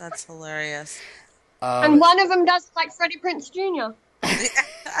 That's hilarious. And one of them does like Freddie Prinze Jr.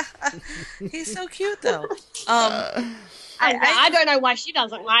 He's so cute, though. I don't know why she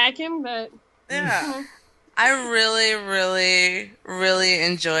doesn't like him, but... Yeah. I really, really, really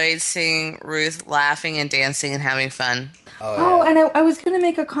enjoyed seeing Ruth laughing and dancing and having fun. Oh, and I was going to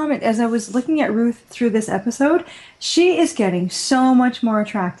make a comment. As I was looking at Ruth through this episode, she is getting so much more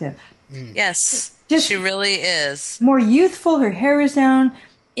attractive. Yes, Just she really is. More youthful. Her hair is down.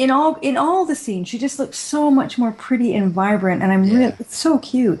 In all the scenes, she just looks so much more pretty and vibrant, and it's so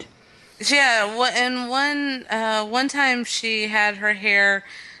cute. Yeah, and one time she had her hair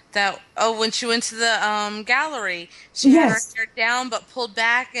when she went to the gallery, she had her hair down but pulled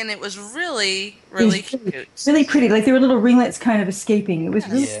back, and it was really, really cute. Really pretty. Like there were little ringlets kind of escaping. It was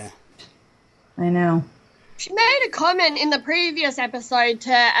really cute. I know. She made a comment in the previous episode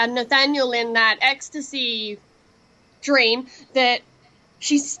to Nathaniel in that ecstasy dream that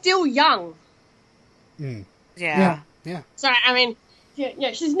she's still young. Yeah. So, I mean,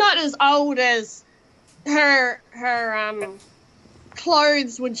 she's not as old as her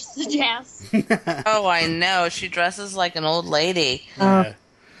clothes would suggest. Oh, I know. She dresses like an old lady.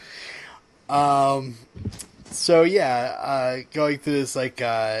 So going through this,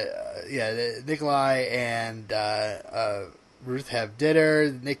 Nikolai and Ruth have dinner.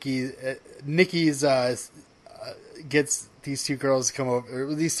 Nikki's gets these two girls come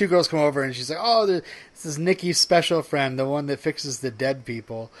over. These two girls come over, and she's like, "Oh, this is Nikki's special friend, the one that fixes the dead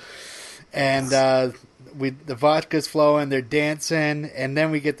people." And the vodka's flowing, they're dancing, and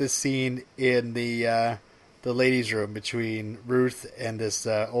then we get this scene in the ladies' room between Ruth and this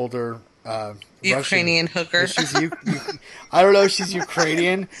older Ukrainian hooker. I don't know if she's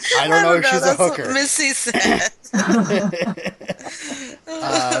Ukrainian. I don't know if she's a hooker. What Missy said.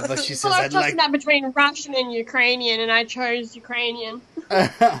 But she says, "Well, I'm tossing that between Russian and Ukrainian, and I chose Ukrainian."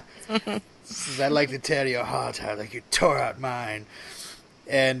 Says, "I'd like to tear your heart out like you tore out mine."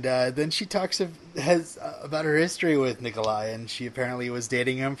 And then she talks about her history with Nikolai, and she apparently was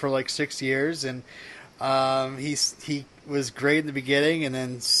dating him for like 6 years, and he was great in the beginning, and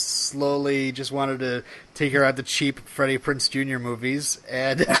then slowly just wanted to take her out to cheap Freddie Prinze Jr. movies,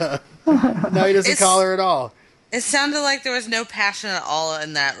 and now he doesn't call her at all. It sounded like there was no passion at all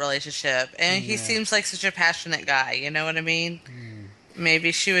in that relationship, and he seems like such a passionate guy, you know what I mean?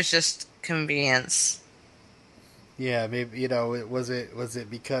 Maybe she was just convenience. Yeah, maybe was it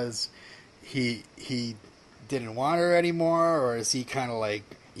because he didn't want her anymore, or is he kind of like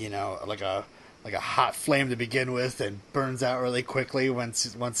like a hot flame to begin with and burns out really quickly once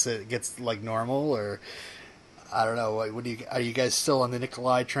it gets like normal, or I don't know. Are you guys still on the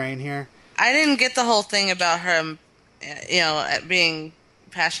Nikolai train here? I didn't get the whole thing about her, being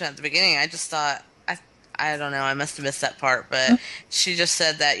passionate at the beginning. I just thought, I don't know, I must have missed that part, but she just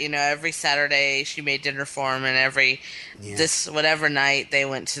said that, every Saturday she made dinner for him, and this whatever night they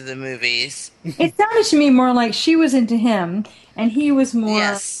went to the movies. It sounded to me more like she was into him, and he was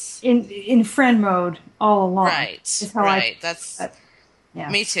more in friend mode all along. Right, right. That's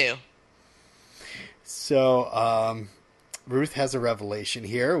me too. So, Ruth has a revelation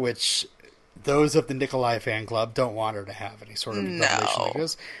here, which those of the Nikolai fan club don't want her to have any sort of revelation like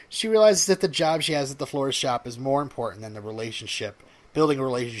this. She realizes that the job she has at the florist shop is more important than building a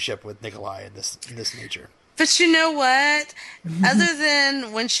relationship with Nikolai in this nature. But you know what? Other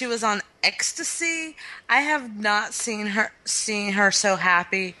than when she was on ecstasy, I have not seen her so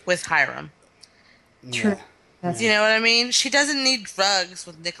happy with Hiram. True. You know what I mean? She doesn't need drugs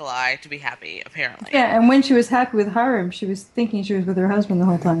with Nikolai to be happy, apparently. Yeah, and when she was happy with Hiram, she was thinking she was with her husband the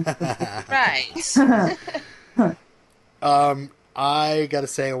whole time. Right. I gotta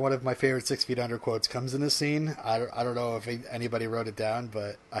say, one of my favorite 6 Feet Under quotes comes in this scene. I don't know if anybody wrote it down,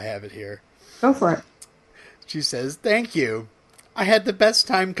 but I have it here. Go for it. She says, "Thank you. I had the best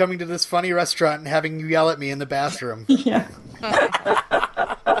time coming to this funny restaurant and having you yell at me in the bathroom." Yeah.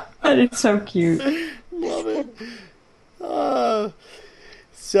 That is so cute. Love it.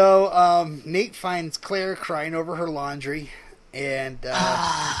 So Nate finds Claire crying over her laundry, and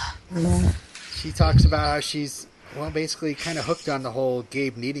she talks about how she's, basically kind of hooked on the whole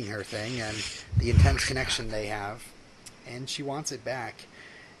Gabe needing her thing and the intense connection they have, and she wants it back.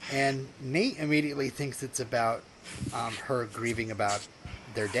 And Nate immediately thinks it's about her grieving about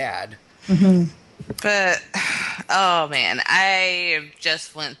their dad. Mm-hmm. But, oh man, I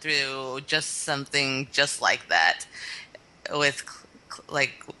just went through just something just like that with,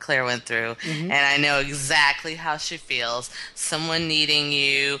 like Claire went through, and I know exactly how she feels. Someone needing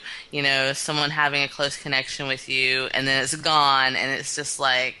you, someone having a close connection with you, and then it's gone, and it's just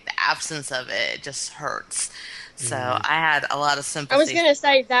like the absence of it just hurts. So I had a lot of sympathy. I was going to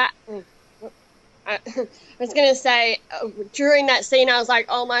say that. I was going to say, during that scene, I was like,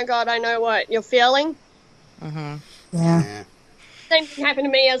 oh my God, I know what you're feeling. Mm-hmm. Yeah. Same thing happened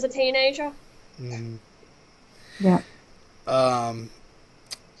to me as a teenager. Mm-hmm. Yeah.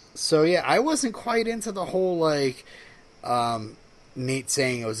 So yeah, I wasn't quite into the whole Nate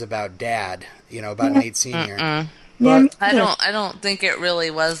saying it was about Dad, about Nate Sr. But, I don't think it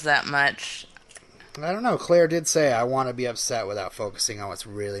really was that much. I don't know. Claire did say, "I want to be upset without focusing on what's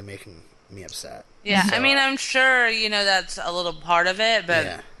really making me upset." Yeah, so, I mean, I'm sure, that's a little part of it,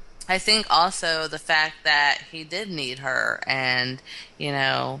 but I think also the fact that he did need her and,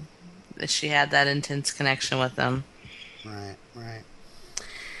 that she had that intense connection with him. Right.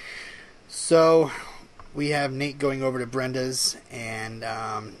 So, we have Nate going over to Brenda's, and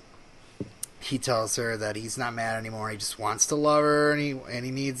he tells her that he's not mad anymore. He just wants to love her, and he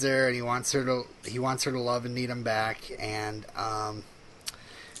needs her, and he wants her to love and need him back, and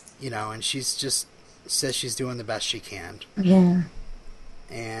and she's just says she's doing the best she can. Yeah.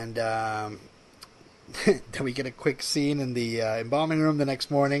 And then we get a quick scene in the embalming room the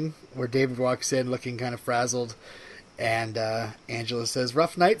next morning where David walks in looking kind of frazzled, and Angela says,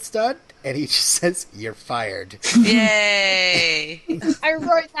 "Rough night, stud?" And he just says, "You're fired." Yay! I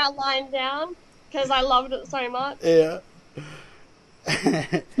wrote that line down because I loved it so much. Yeah.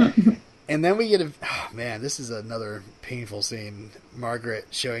 And then we get this is another painful scene. Margaret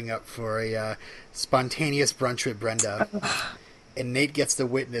showing up for a spontaneous brunch with Brenda. And Nate gets to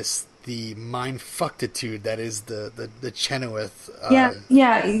witness the mind-fuctitude that is the Chenoweth.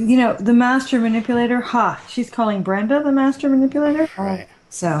 The master manipulator. She's calling Brenda the master manipulator? Right.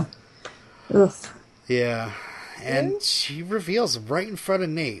 So, oof. Yeah. And she reveals right in front of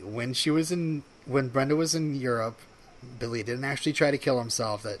Nate when Brenda was in Europe, Billy didn't actually try to kill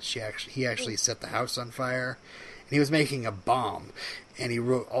himself, that he actually set the house on fire, and he was making a bomb, and he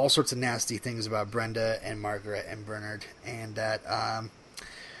wrote all sorts of nasty things about Brenda and Margaret and Bernard, and that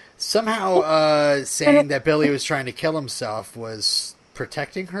somehow saying that Billy was trying to kill himself was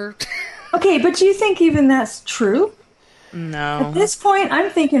protecting her. Okay, but do you think even that's true? No. At this point, I'm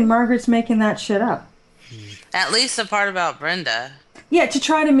thinking Margaret's making that shit up. At least the part about Brenda. Yeah, to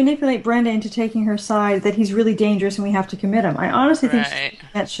try to manipulate Brenda into taking her side, that he's really dangerous and we have to commit him. I honestly think she's making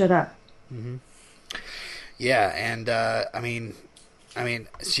that shit up. Mm-hmm. Yeah, and I mean,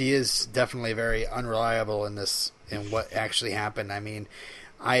 she is definitely very unreliable in this, in what actually happened. I mean,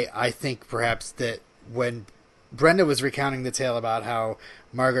 I think perhaps that when Brenda was recounting the tale about how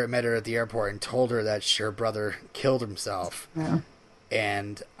Margaret met her at the airport and told her that her brother killed himself. Yeah.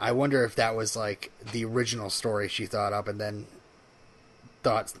 And I wonder if that was like the original story she thought up and then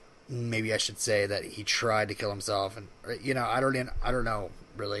thought maybe I should say that he tried to kill himself. And, you know, I don't know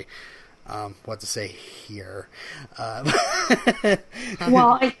really what to say here.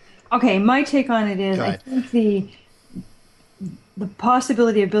 Well, okay, my take on it is Go I ahead. think the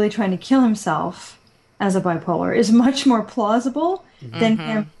possibility of Billy trying to kill himself as a bipolar is much more plausible than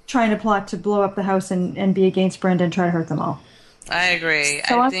him trying to plot to blow up the house and be against Brenda and try to hurt them all. I agree.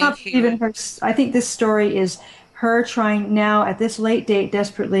 So I I'm think not believing her. I think this story is her trying now at this late date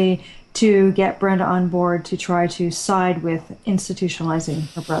desperately to get Brenda on board to try to side with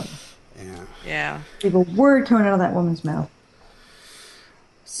institutionalizing her brother. Yeah. Leave a word coming out of that woman's mouth.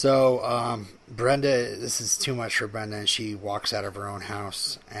 So Brenda, this is too much for Brenda, and she walks out of her own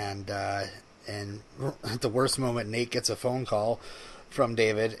house. And at the worst moment, Nate gets a phone call from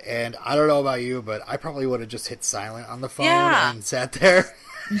David, and I don't know about you, but I probably would have just hit silent on the phone and sat there.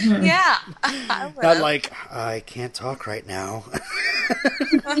 Yeah. Not like, I can't talk right now.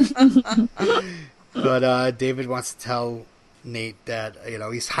 But David wants to tell Nate that, you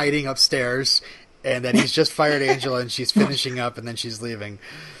know, he's hiding upstairs and that he's just fired Angela and she's finishing up and then she's leaving.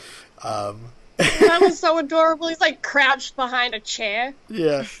 That was so adorable. He's like crouched behind a chair.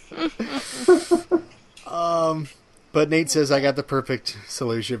 Yeah. But Nate says, I got the perfect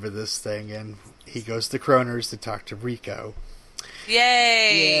solution for this thing, and he goes to Kroner's to talk to Rico.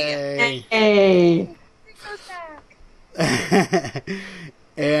 Yay! Hey.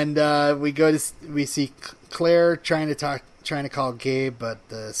 And we see Claire trying to call Gabe, but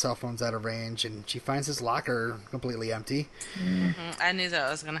the cell phone's out of range, and she finds his locker completely empty. I knew that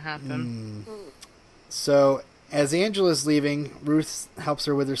was going to happen. So as Angela's leaving, Ruth helps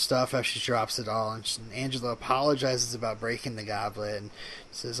her with her stuff as she drops it all, and Angela apologizes about breaking the goblet and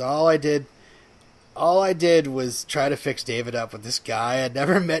says, All I did was try to fix David up with this guy. I'd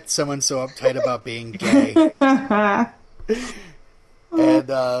never met someone so uptight about being gay.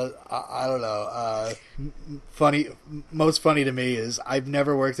 And I don't know. Most funny to me is I've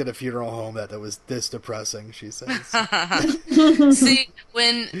never worked at a funeral home that was this depressing. She says. See,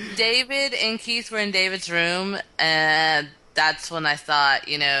 when David and Keith were in David's room, that's when I thought,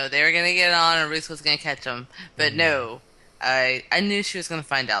 you know, they were gonna get on, and Ruth was gonna catch them. But no, I knew she was gonna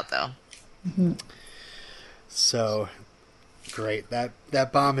find out though. So great.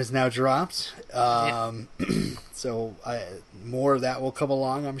 That bomb has now dropped. So more of that will come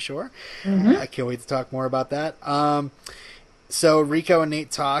along, I'm sure. I can't wait to talk more about that. So Rico and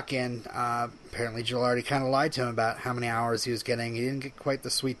Nate talk, and apparently Gilardi kind of lied to him about how many hours he was getting. He didn't get quite the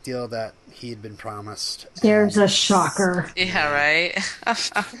sweet deal that he had been promised. There's a shocker. Yeah, right?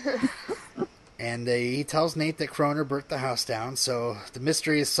 And he tells Nate that Kroner burnt the house down, so the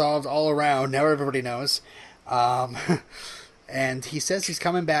mystery is solved all around. Now everybody knows. And he says he's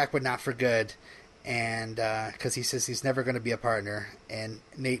coming back, but not for good. And because he says he's never going to be a partner. And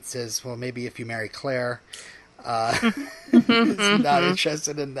Nate says, well, maybe if you marry Claire. He's not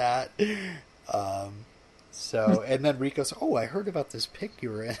interested in that. And then Rico says, oh, I heard about this pic you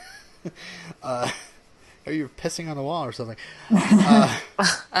were in. Are you pissing on the wall or something?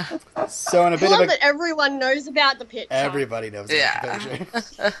 So in a I bit love of that everyone knows about the picture. everybody knows about the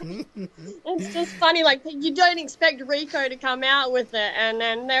picture. It's just funny, like, you don't expect Rico to come out with it, and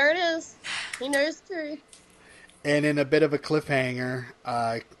then there it is. He knows too. And in a bit of a cliffhanger,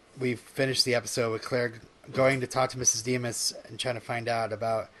 we've finished the episode with Claire going to talk to Mrs. Demas and trying to find out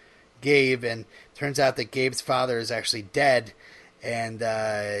about Gabe, and turns out that Gabe's father is actually dead, and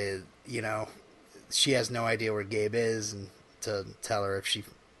she has no idea where Gabe is, and to tell her if she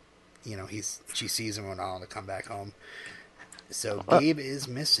sees him or not to come back home. So Gabe is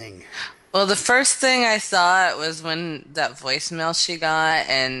missing. Well, the first thing I thought was when that voicemail she got,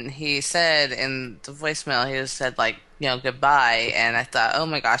 and he said in the voicemail, he just said, like, you know, goodbye, and I thought, oh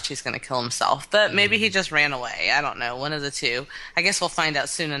my gosh, he's going to kill himself. But maybe he just ran away. I don't know, one of the two. I guess we'll find out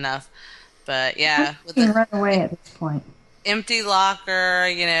soon enough. But yeah. He can run away at this point. Empty locker,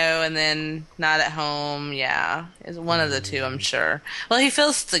 you know, and then not at home. Yeah, it's one of the two, I'm sure. Well, he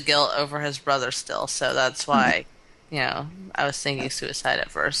feels the guilt over his brother still, so that's why, you know, I was thinking suicide at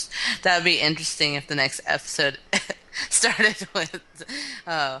first. That would be interesting if the next episode started with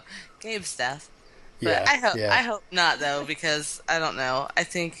Gabe's death. But Yeah, I hope not, though, because I don't know. I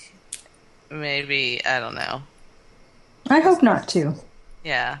think maybe, I don't know. I hope not too.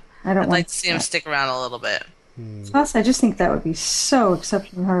 Yeah. I don't I'd want like to see him stick around a little bit. Plus, I just think that would be so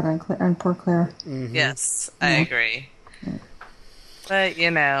exceptionally hard on poor Claire. Mm-hmm. Yes, I agree. But,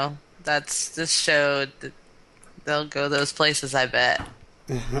 that's this show. They'll go those places, I bet.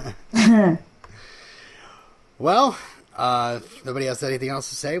 Well, if nobody else has anything else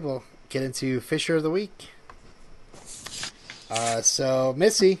to say, we'll get into Fisher of the Week. So,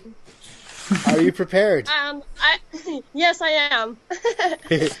 Missy, are you prepared? Yes, I am.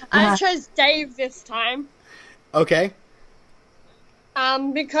 I chose Dave this time. Okay.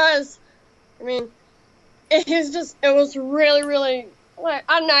 Because, it was really, really, I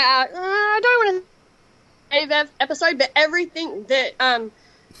don't know, I don't want to say that episode, but everything that,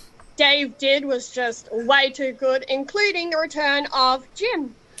 Dave did was just way too good, including the return of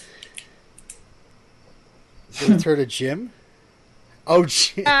Jim. The return of Jim? Oh,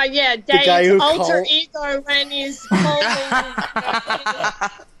 Jim. Yeah, Dave's alter ego when he's calling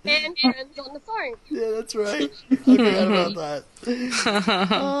and on the phone. Yeah, that's right. I forgot about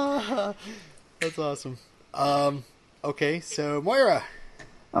that. That's awesome. Okay, so Moira.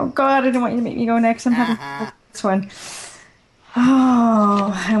 Oh God, I didn't want you to make me go next. I'm having this one.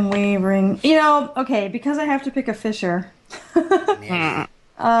 Oh, I'm wavering. Okay, because I have to pick a Fisher. I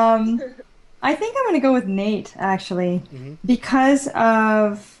think I'm going to go with Nate, actually, because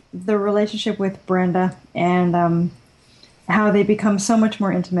of the relationship with Brenda and how they become so much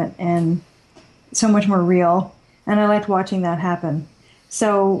more intimate and so much more real. And I liked watching that happen.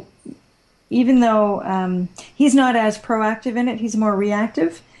 So even though he's not as proactive in it, he's more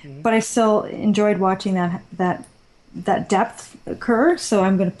reactive, but I still enjoyed watching that depth occur, so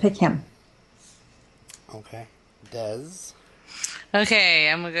I'm going to pick him. Okay. Des? Okay,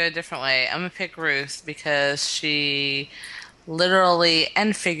 I'm going to go a different way. I'm going to pick Ruth because she literally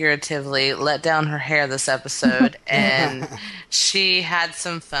and figuratively let down her hair this episode, and she had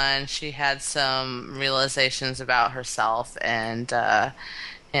some fun. She had some realizations about herself, and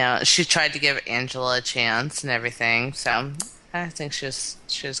she tried to give Angela a chance and everything. So I think she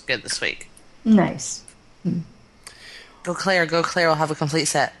was good this week. Nice. Go Claire, we'll have a complete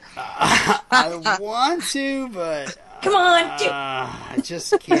set. I want to, but come on, I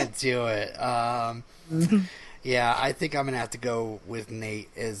just can't do it. Yeah, I think I'm gonna have to go with Nate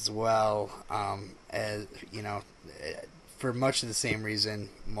as well. As for much of the same reason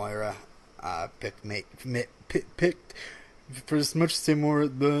Moira picked for as much the same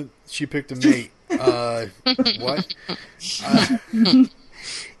Moira, she picked a mate. What?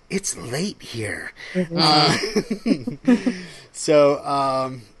 It's late here.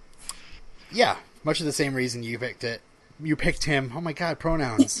 So, yeah, much of the same reason you picked it. You picked him. Oh my God,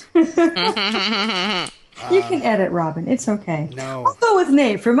 pronouns. You can edit, Robin. It's okay. No. I'll go with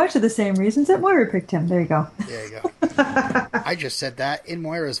Nate for much of the same reasons that Moira picked him. There you go. There you go. I just said that in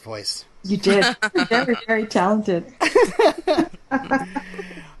Moira's voice. You did. You're very, very talented.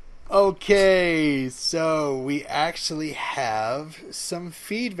 Okay, so we actually have some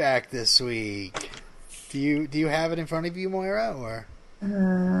feedback this week. Do you have it in front of you, Moira, or?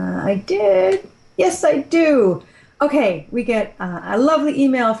 I did. Yes, I do. Okay, we get a lovely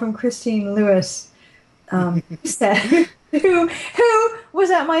email from Christine Lewis, who was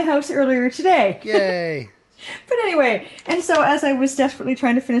at my house earlier today. Yay! But anyway, and so as I was desperately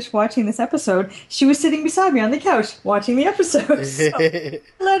trying to finish watching this episode, she was sitting beside me on the couch watching the episode. So the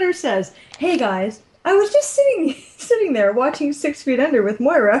letter says, "Hey guys, I was just sitting there watching 6 Feet Under with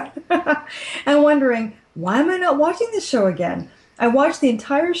Moira and wondering, why am I not watching this show again? I watched the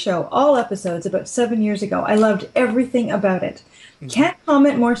entire show, all episodes, about 7 years ago. I loved everything about it. Can't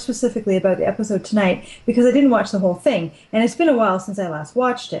comment more specifically about the episode tonight because I didn't watch the whole thing, and it's been a while since I last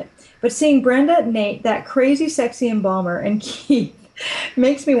watched it. But seeing Brenda, Nate, that crazy sexy embalmer, and Keith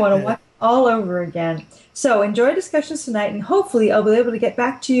makes me want to watch it all over again. So enjoy discussions tonight, and hopefully I'll be able to get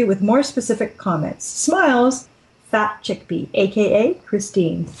back to you with more specific comments. Smiles, Fat Chickpea, a.k.a.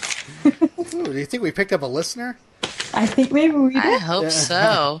 Christine." Ooh, do you think we picked up a listener? I think maybe we did. I hope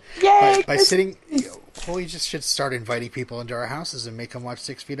so. Yay! By sitting... Well, we just should start inviting people into our houses and make them watch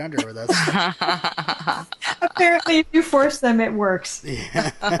 6 Feet Under with us. Apparently, if you force them, it works.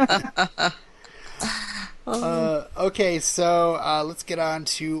 Yeah. Okay, so let's get on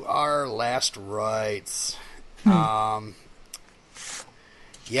to our last rites.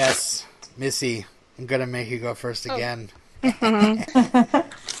 Yes, Missy, I'm going to make you go first again.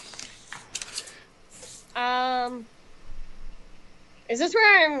 Is this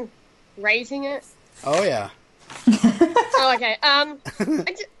where I'm rating it? Oh, yeah. Oh, okay. I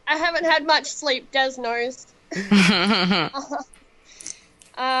haven't had much sleep, Des knows.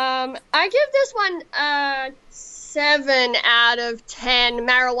 I give this one 6 7 out of 10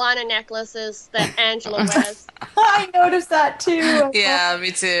 marijuana necklaces that Angela wears. I noticed that too. Yeah,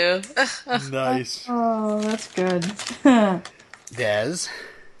 me too. Nice. Oh, that's good. Des?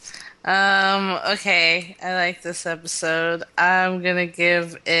 Okay, I like this episode. I'm gonna go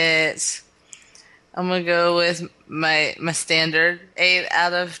with my standard 8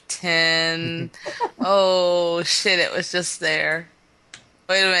 out of 10. Oh shit, it was just there.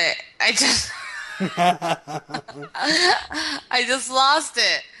 Wait a minute. I just lost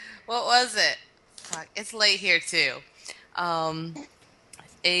it. What was it? Fuck, it's late here too.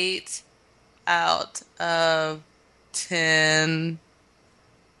 8 out of 10.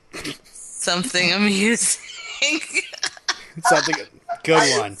 Something amusing. Something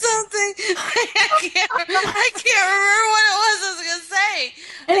good one. Something. I can't remember what it was I was gonna say.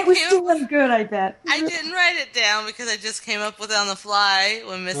 And it was doing good, I bet. I didn't write it down because I just came up with it on the fly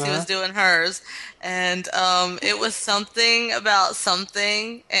when Missy was doing hers, and it was something about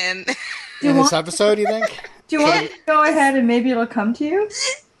something. And In this episode, you think? Do you want to go ahead and maybe it'll come to you?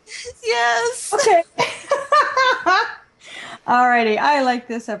 yes. Okay. Alrighty, I like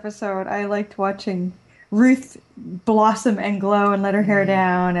this episode. I liked watching Ruth blossom and glow and let her hair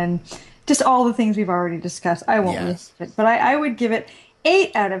down and just all the things we've already discussed. I won't list it, but I would give it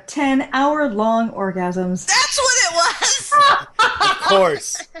 8 out of 10 hour-long orgasms. That's what it was! Of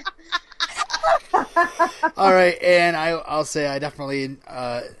course. All right, and I'll say I definitely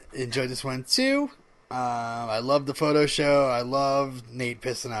enjoyed this one too. I love the photo show. I love Nate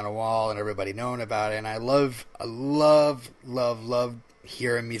pissing on a wall and everybody knowing about it. And I love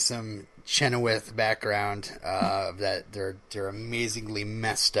hearing me some Chenoweth background that they're amazingly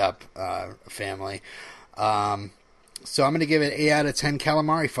messed up family. So I'm going to give it 8 out of 10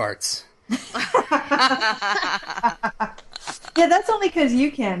 calamari farts. Yeah, that's only because you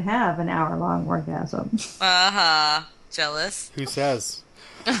can't have an hour-long orgasm. Jealous. Who says?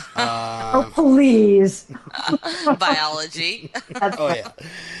 Oh, please. Biology. Oh, yeah.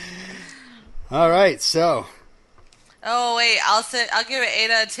 All right, so. Oh, wait, I'll give it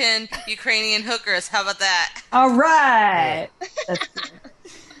 8 out of 10 Ukrainian hookers. How about that? All right. That's good.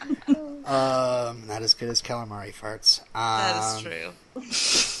 Not as good as calamari farts. That is true.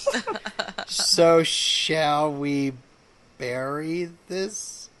 So, shall we bury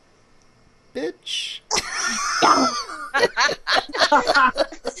this bitch?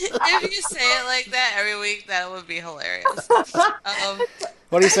 If you say it like that every week, that would be hilarious.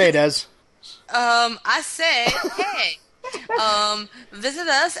 What do you say, Des? I say, hey, visit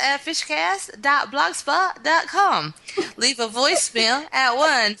us at fishcast.blogspot.com. Leave a voicemail at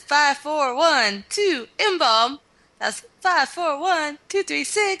 1-541-2-MBOM. That's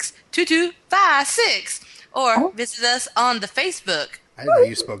 541-236-2256. Or visit us on the Facebook. I didn't know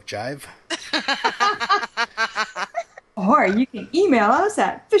you spoke jive. Or you can email us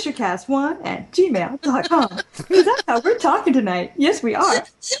at fishercast1@gmail.com. Because that's how we're talking tonight. Yes, we are.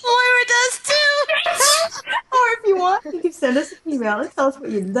 Moira does too. Or if you want, you can send us an email and tell us what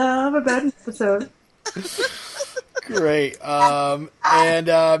you love about an episode. Great. And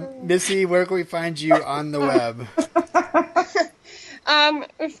Missy, where can we find you on the web?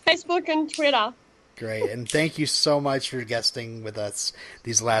 Facebook and Twitter. Great. And thank you so much for guesting with us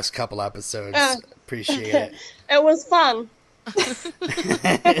these last couple episodes. Appreciate it. It was fun.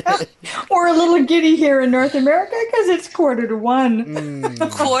 Or a little giddy here in North America because it's 1:45.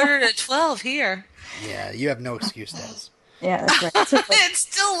 11:45 here. Yeah, you have no excuse, Des. Yeah, that's right. It's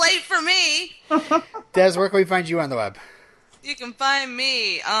still late for me. Des, where can we find you on the web? You can find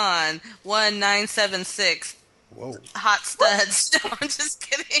me on 1976 Whoa. Hot Studs. No, I'm just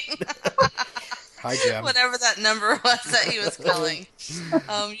kidding. Hi, Jim. Whatever that number was that he was calling.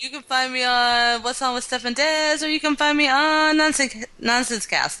 You can find me on What's On with Steph and Des, or you can find me on Nonsense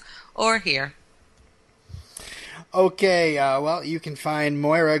Cast, or here. Okay, well, you can find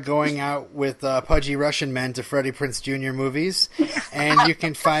Moira going out with pudgy Russian men to Freddie Prinze Jr. movies. And you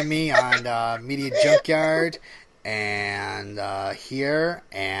can find me on Media Junkyard and here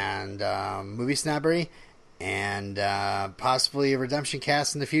and Movie Snobbery and possibly a Redemption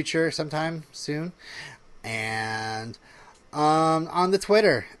Cast in the future sometime soon. And on the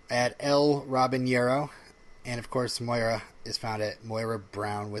Twitter at L Robin Yarrow. And, of course, Moira is found at Moira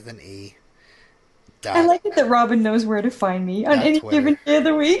Brown with an E. I like it that Robin knows where to find me on any given day of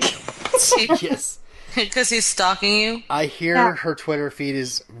the week. Yes. Because he's stalking you? I hear her Twitter feed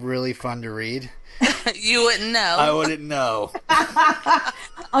is really fun to read. You wouldn't know. I wouldn't know.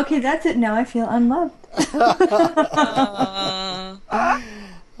 Okay, that's it. Now I feel unloved.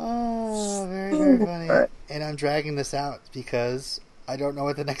 Oh, very, very funny. And I'm dragging this out because I don't know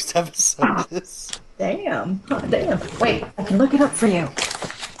what the next episode is. Damn. Oh, damn. Wait, I can look it up for you.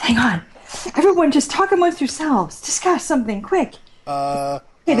 Hang on. Everyone just talk amongst yourselves. Discuss something, quick. Okay,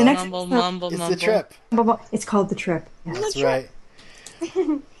 the next Mumble. The Trip. It's called The Trip. Yeah. That's right.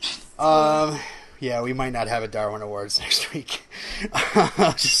 Yeah, we might not have a Darwin Awards next week.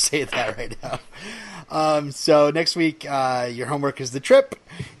 I'll just say that right now. So next week, your homework is The Trip.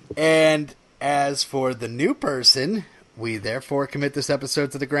 And as for the new person, we therefore commit this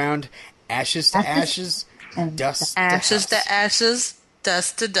episode to the ground. Ashes to ashes, dust ashes to to ashes,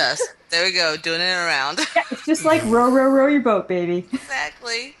 dust to dust. There we go, doing it around. Yeah, it's just like row your boat, baby.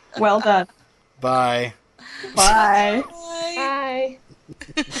 Exactly. Well done. Bye. Bye. Bye.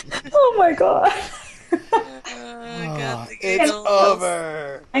 Oh my god. God, It's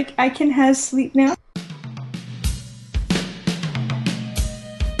over. I can have sleep now.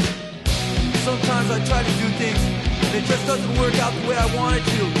 Sometimes I try to do things and it just doesn't work out the way I want it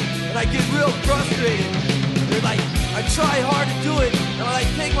to. And I get real frustrated. They're like, I try hard to do it and I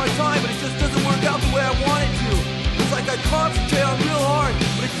take my time, but it just doesn't work out the way I want it to. It's like I concentrate on real hard,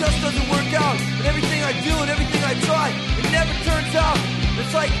 but it just doesn't work out. And everything I do and everything I try, it never turns out.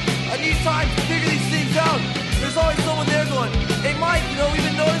 It's like I need time to figure these things out. There's always someone there going, hey Mike, we've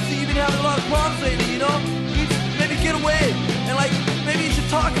been noticing you've been having a lot of problems lately, you need to maybe get away. And like, maybe you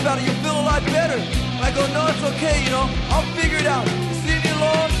should talk about it, you'll feel a lot better. And I go, no, it's okay, I'll figure it out. Just leave me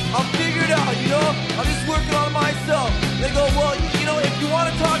alone, I'll figure it out, I'm just working on myself. They go, well, if you want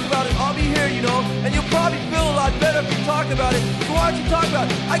to talk about it, I'll be here, and you'll probably feel a lot better if you talk about it. So why don't you talk about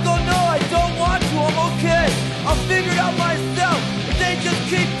it? I go, no, I don't want to, I'm okay. I'll figure it out myself. But they just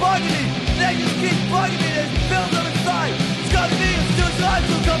keep bugging me. They just keep bugging me. There's bills on the side. It's got to be a suicide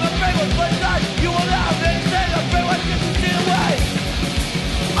to come and bring what's left side. You will have anything, I'm bring what's just to see away.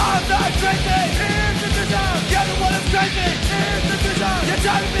 I'm not crazy. Here's the design. You're the one that's crazy. Here's the design. You're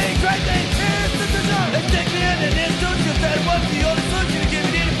trying to be crazy. Here's the design. They stick me in an institution that was the only solution to give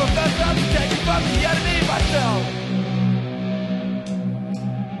me needed for fast out to take it from the enemy myself.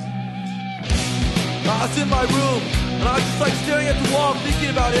 I was in my room, and I was just like staring at the wall, thinking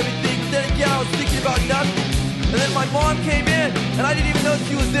about everything. Then again, I was thinking about nothing. And then my mom came in, and I didn't even know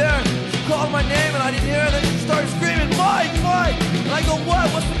she was there. She called my name, and I didn't hear her, and then she started screaming, Mike, Mike! And I go, what?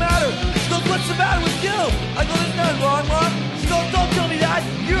 What's the matter? She goes, what's the matter with you? I go, there's nothing wrong, Mom. She goes, don't tell me that.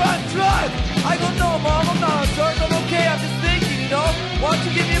 You're on drugs. I go, no, Mom, I'm not on drugs. I'm okay. I'm just thinking, Why don't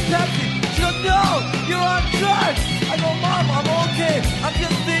you give me a Pepsi? She goes, no, you're on drugs. I go, Mom, I'm okay. I'm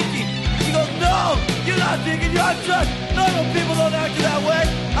just thinking. She goes, no, you're not thinking, you're on drugs. Normal people don't act that way.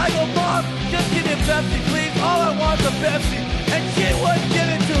 I go, Mom, just give me a Pepsi, please. All I want is a Pepsi. And she wouldn't give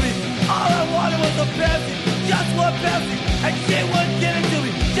it to me. All I wanted was a Pepsi. Just one Pepsi. And she wouldn't give it to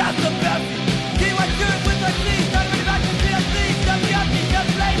me. Just a Pepsi. See what you're with my please. Not really back to CFC. Just the empty,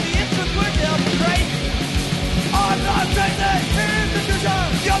 just lazy. It's just worth it. I'm crazy. I'm not crazy. Here's the design.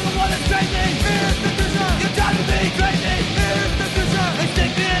 You're the one that's crazy. Here's the design. You're trying to be crazy. Here's the design. They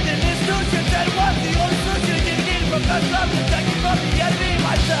stick me in an institution that was the only solution to getting in from that love to take it from the enemy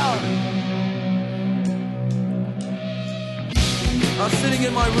myself. I was sitting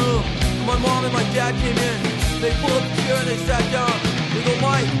in my room, and my mom and my dad came in. They pulled up a chair and they sat down. They go,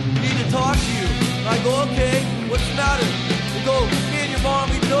 Mike, we need to talk to you. And I go, okay, what's the matter? They go, me and your mom,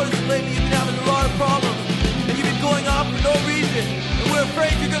 we've noticed lately you've been having a lot of problems. And you've been going off for no reason. And we're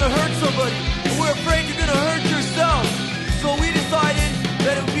afraid you're going to hurt somebody. And we're afraid you're going to hurt yourself. So we decided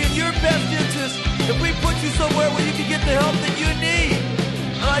that it would be in your best interest if we put you somewhere where you can get the help that you need.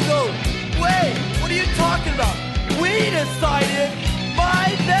 And I go, wait, what are you talking about? We decided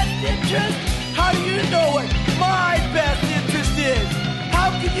my best interest? How do you know what my best interest is? How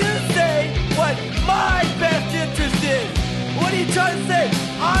can you say what my best interest is? What are you trying to say?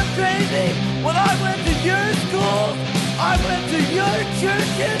 I'm crazy? When I went to your school, I went to your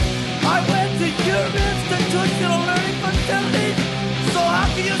churches, I went to your institutional learning facilities. So how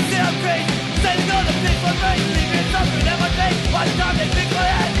can you say I'm crazy? Say to go to pick my brain, leave me suffering at my face. By the time they pick my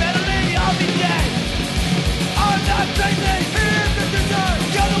head, better leave, I'll be dead. I'm not crazy. Here's the design.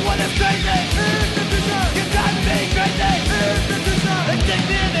 You're the one that's crazy. Here's the design. You're trying to be crazy. Here's the design. They take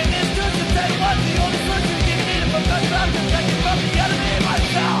me in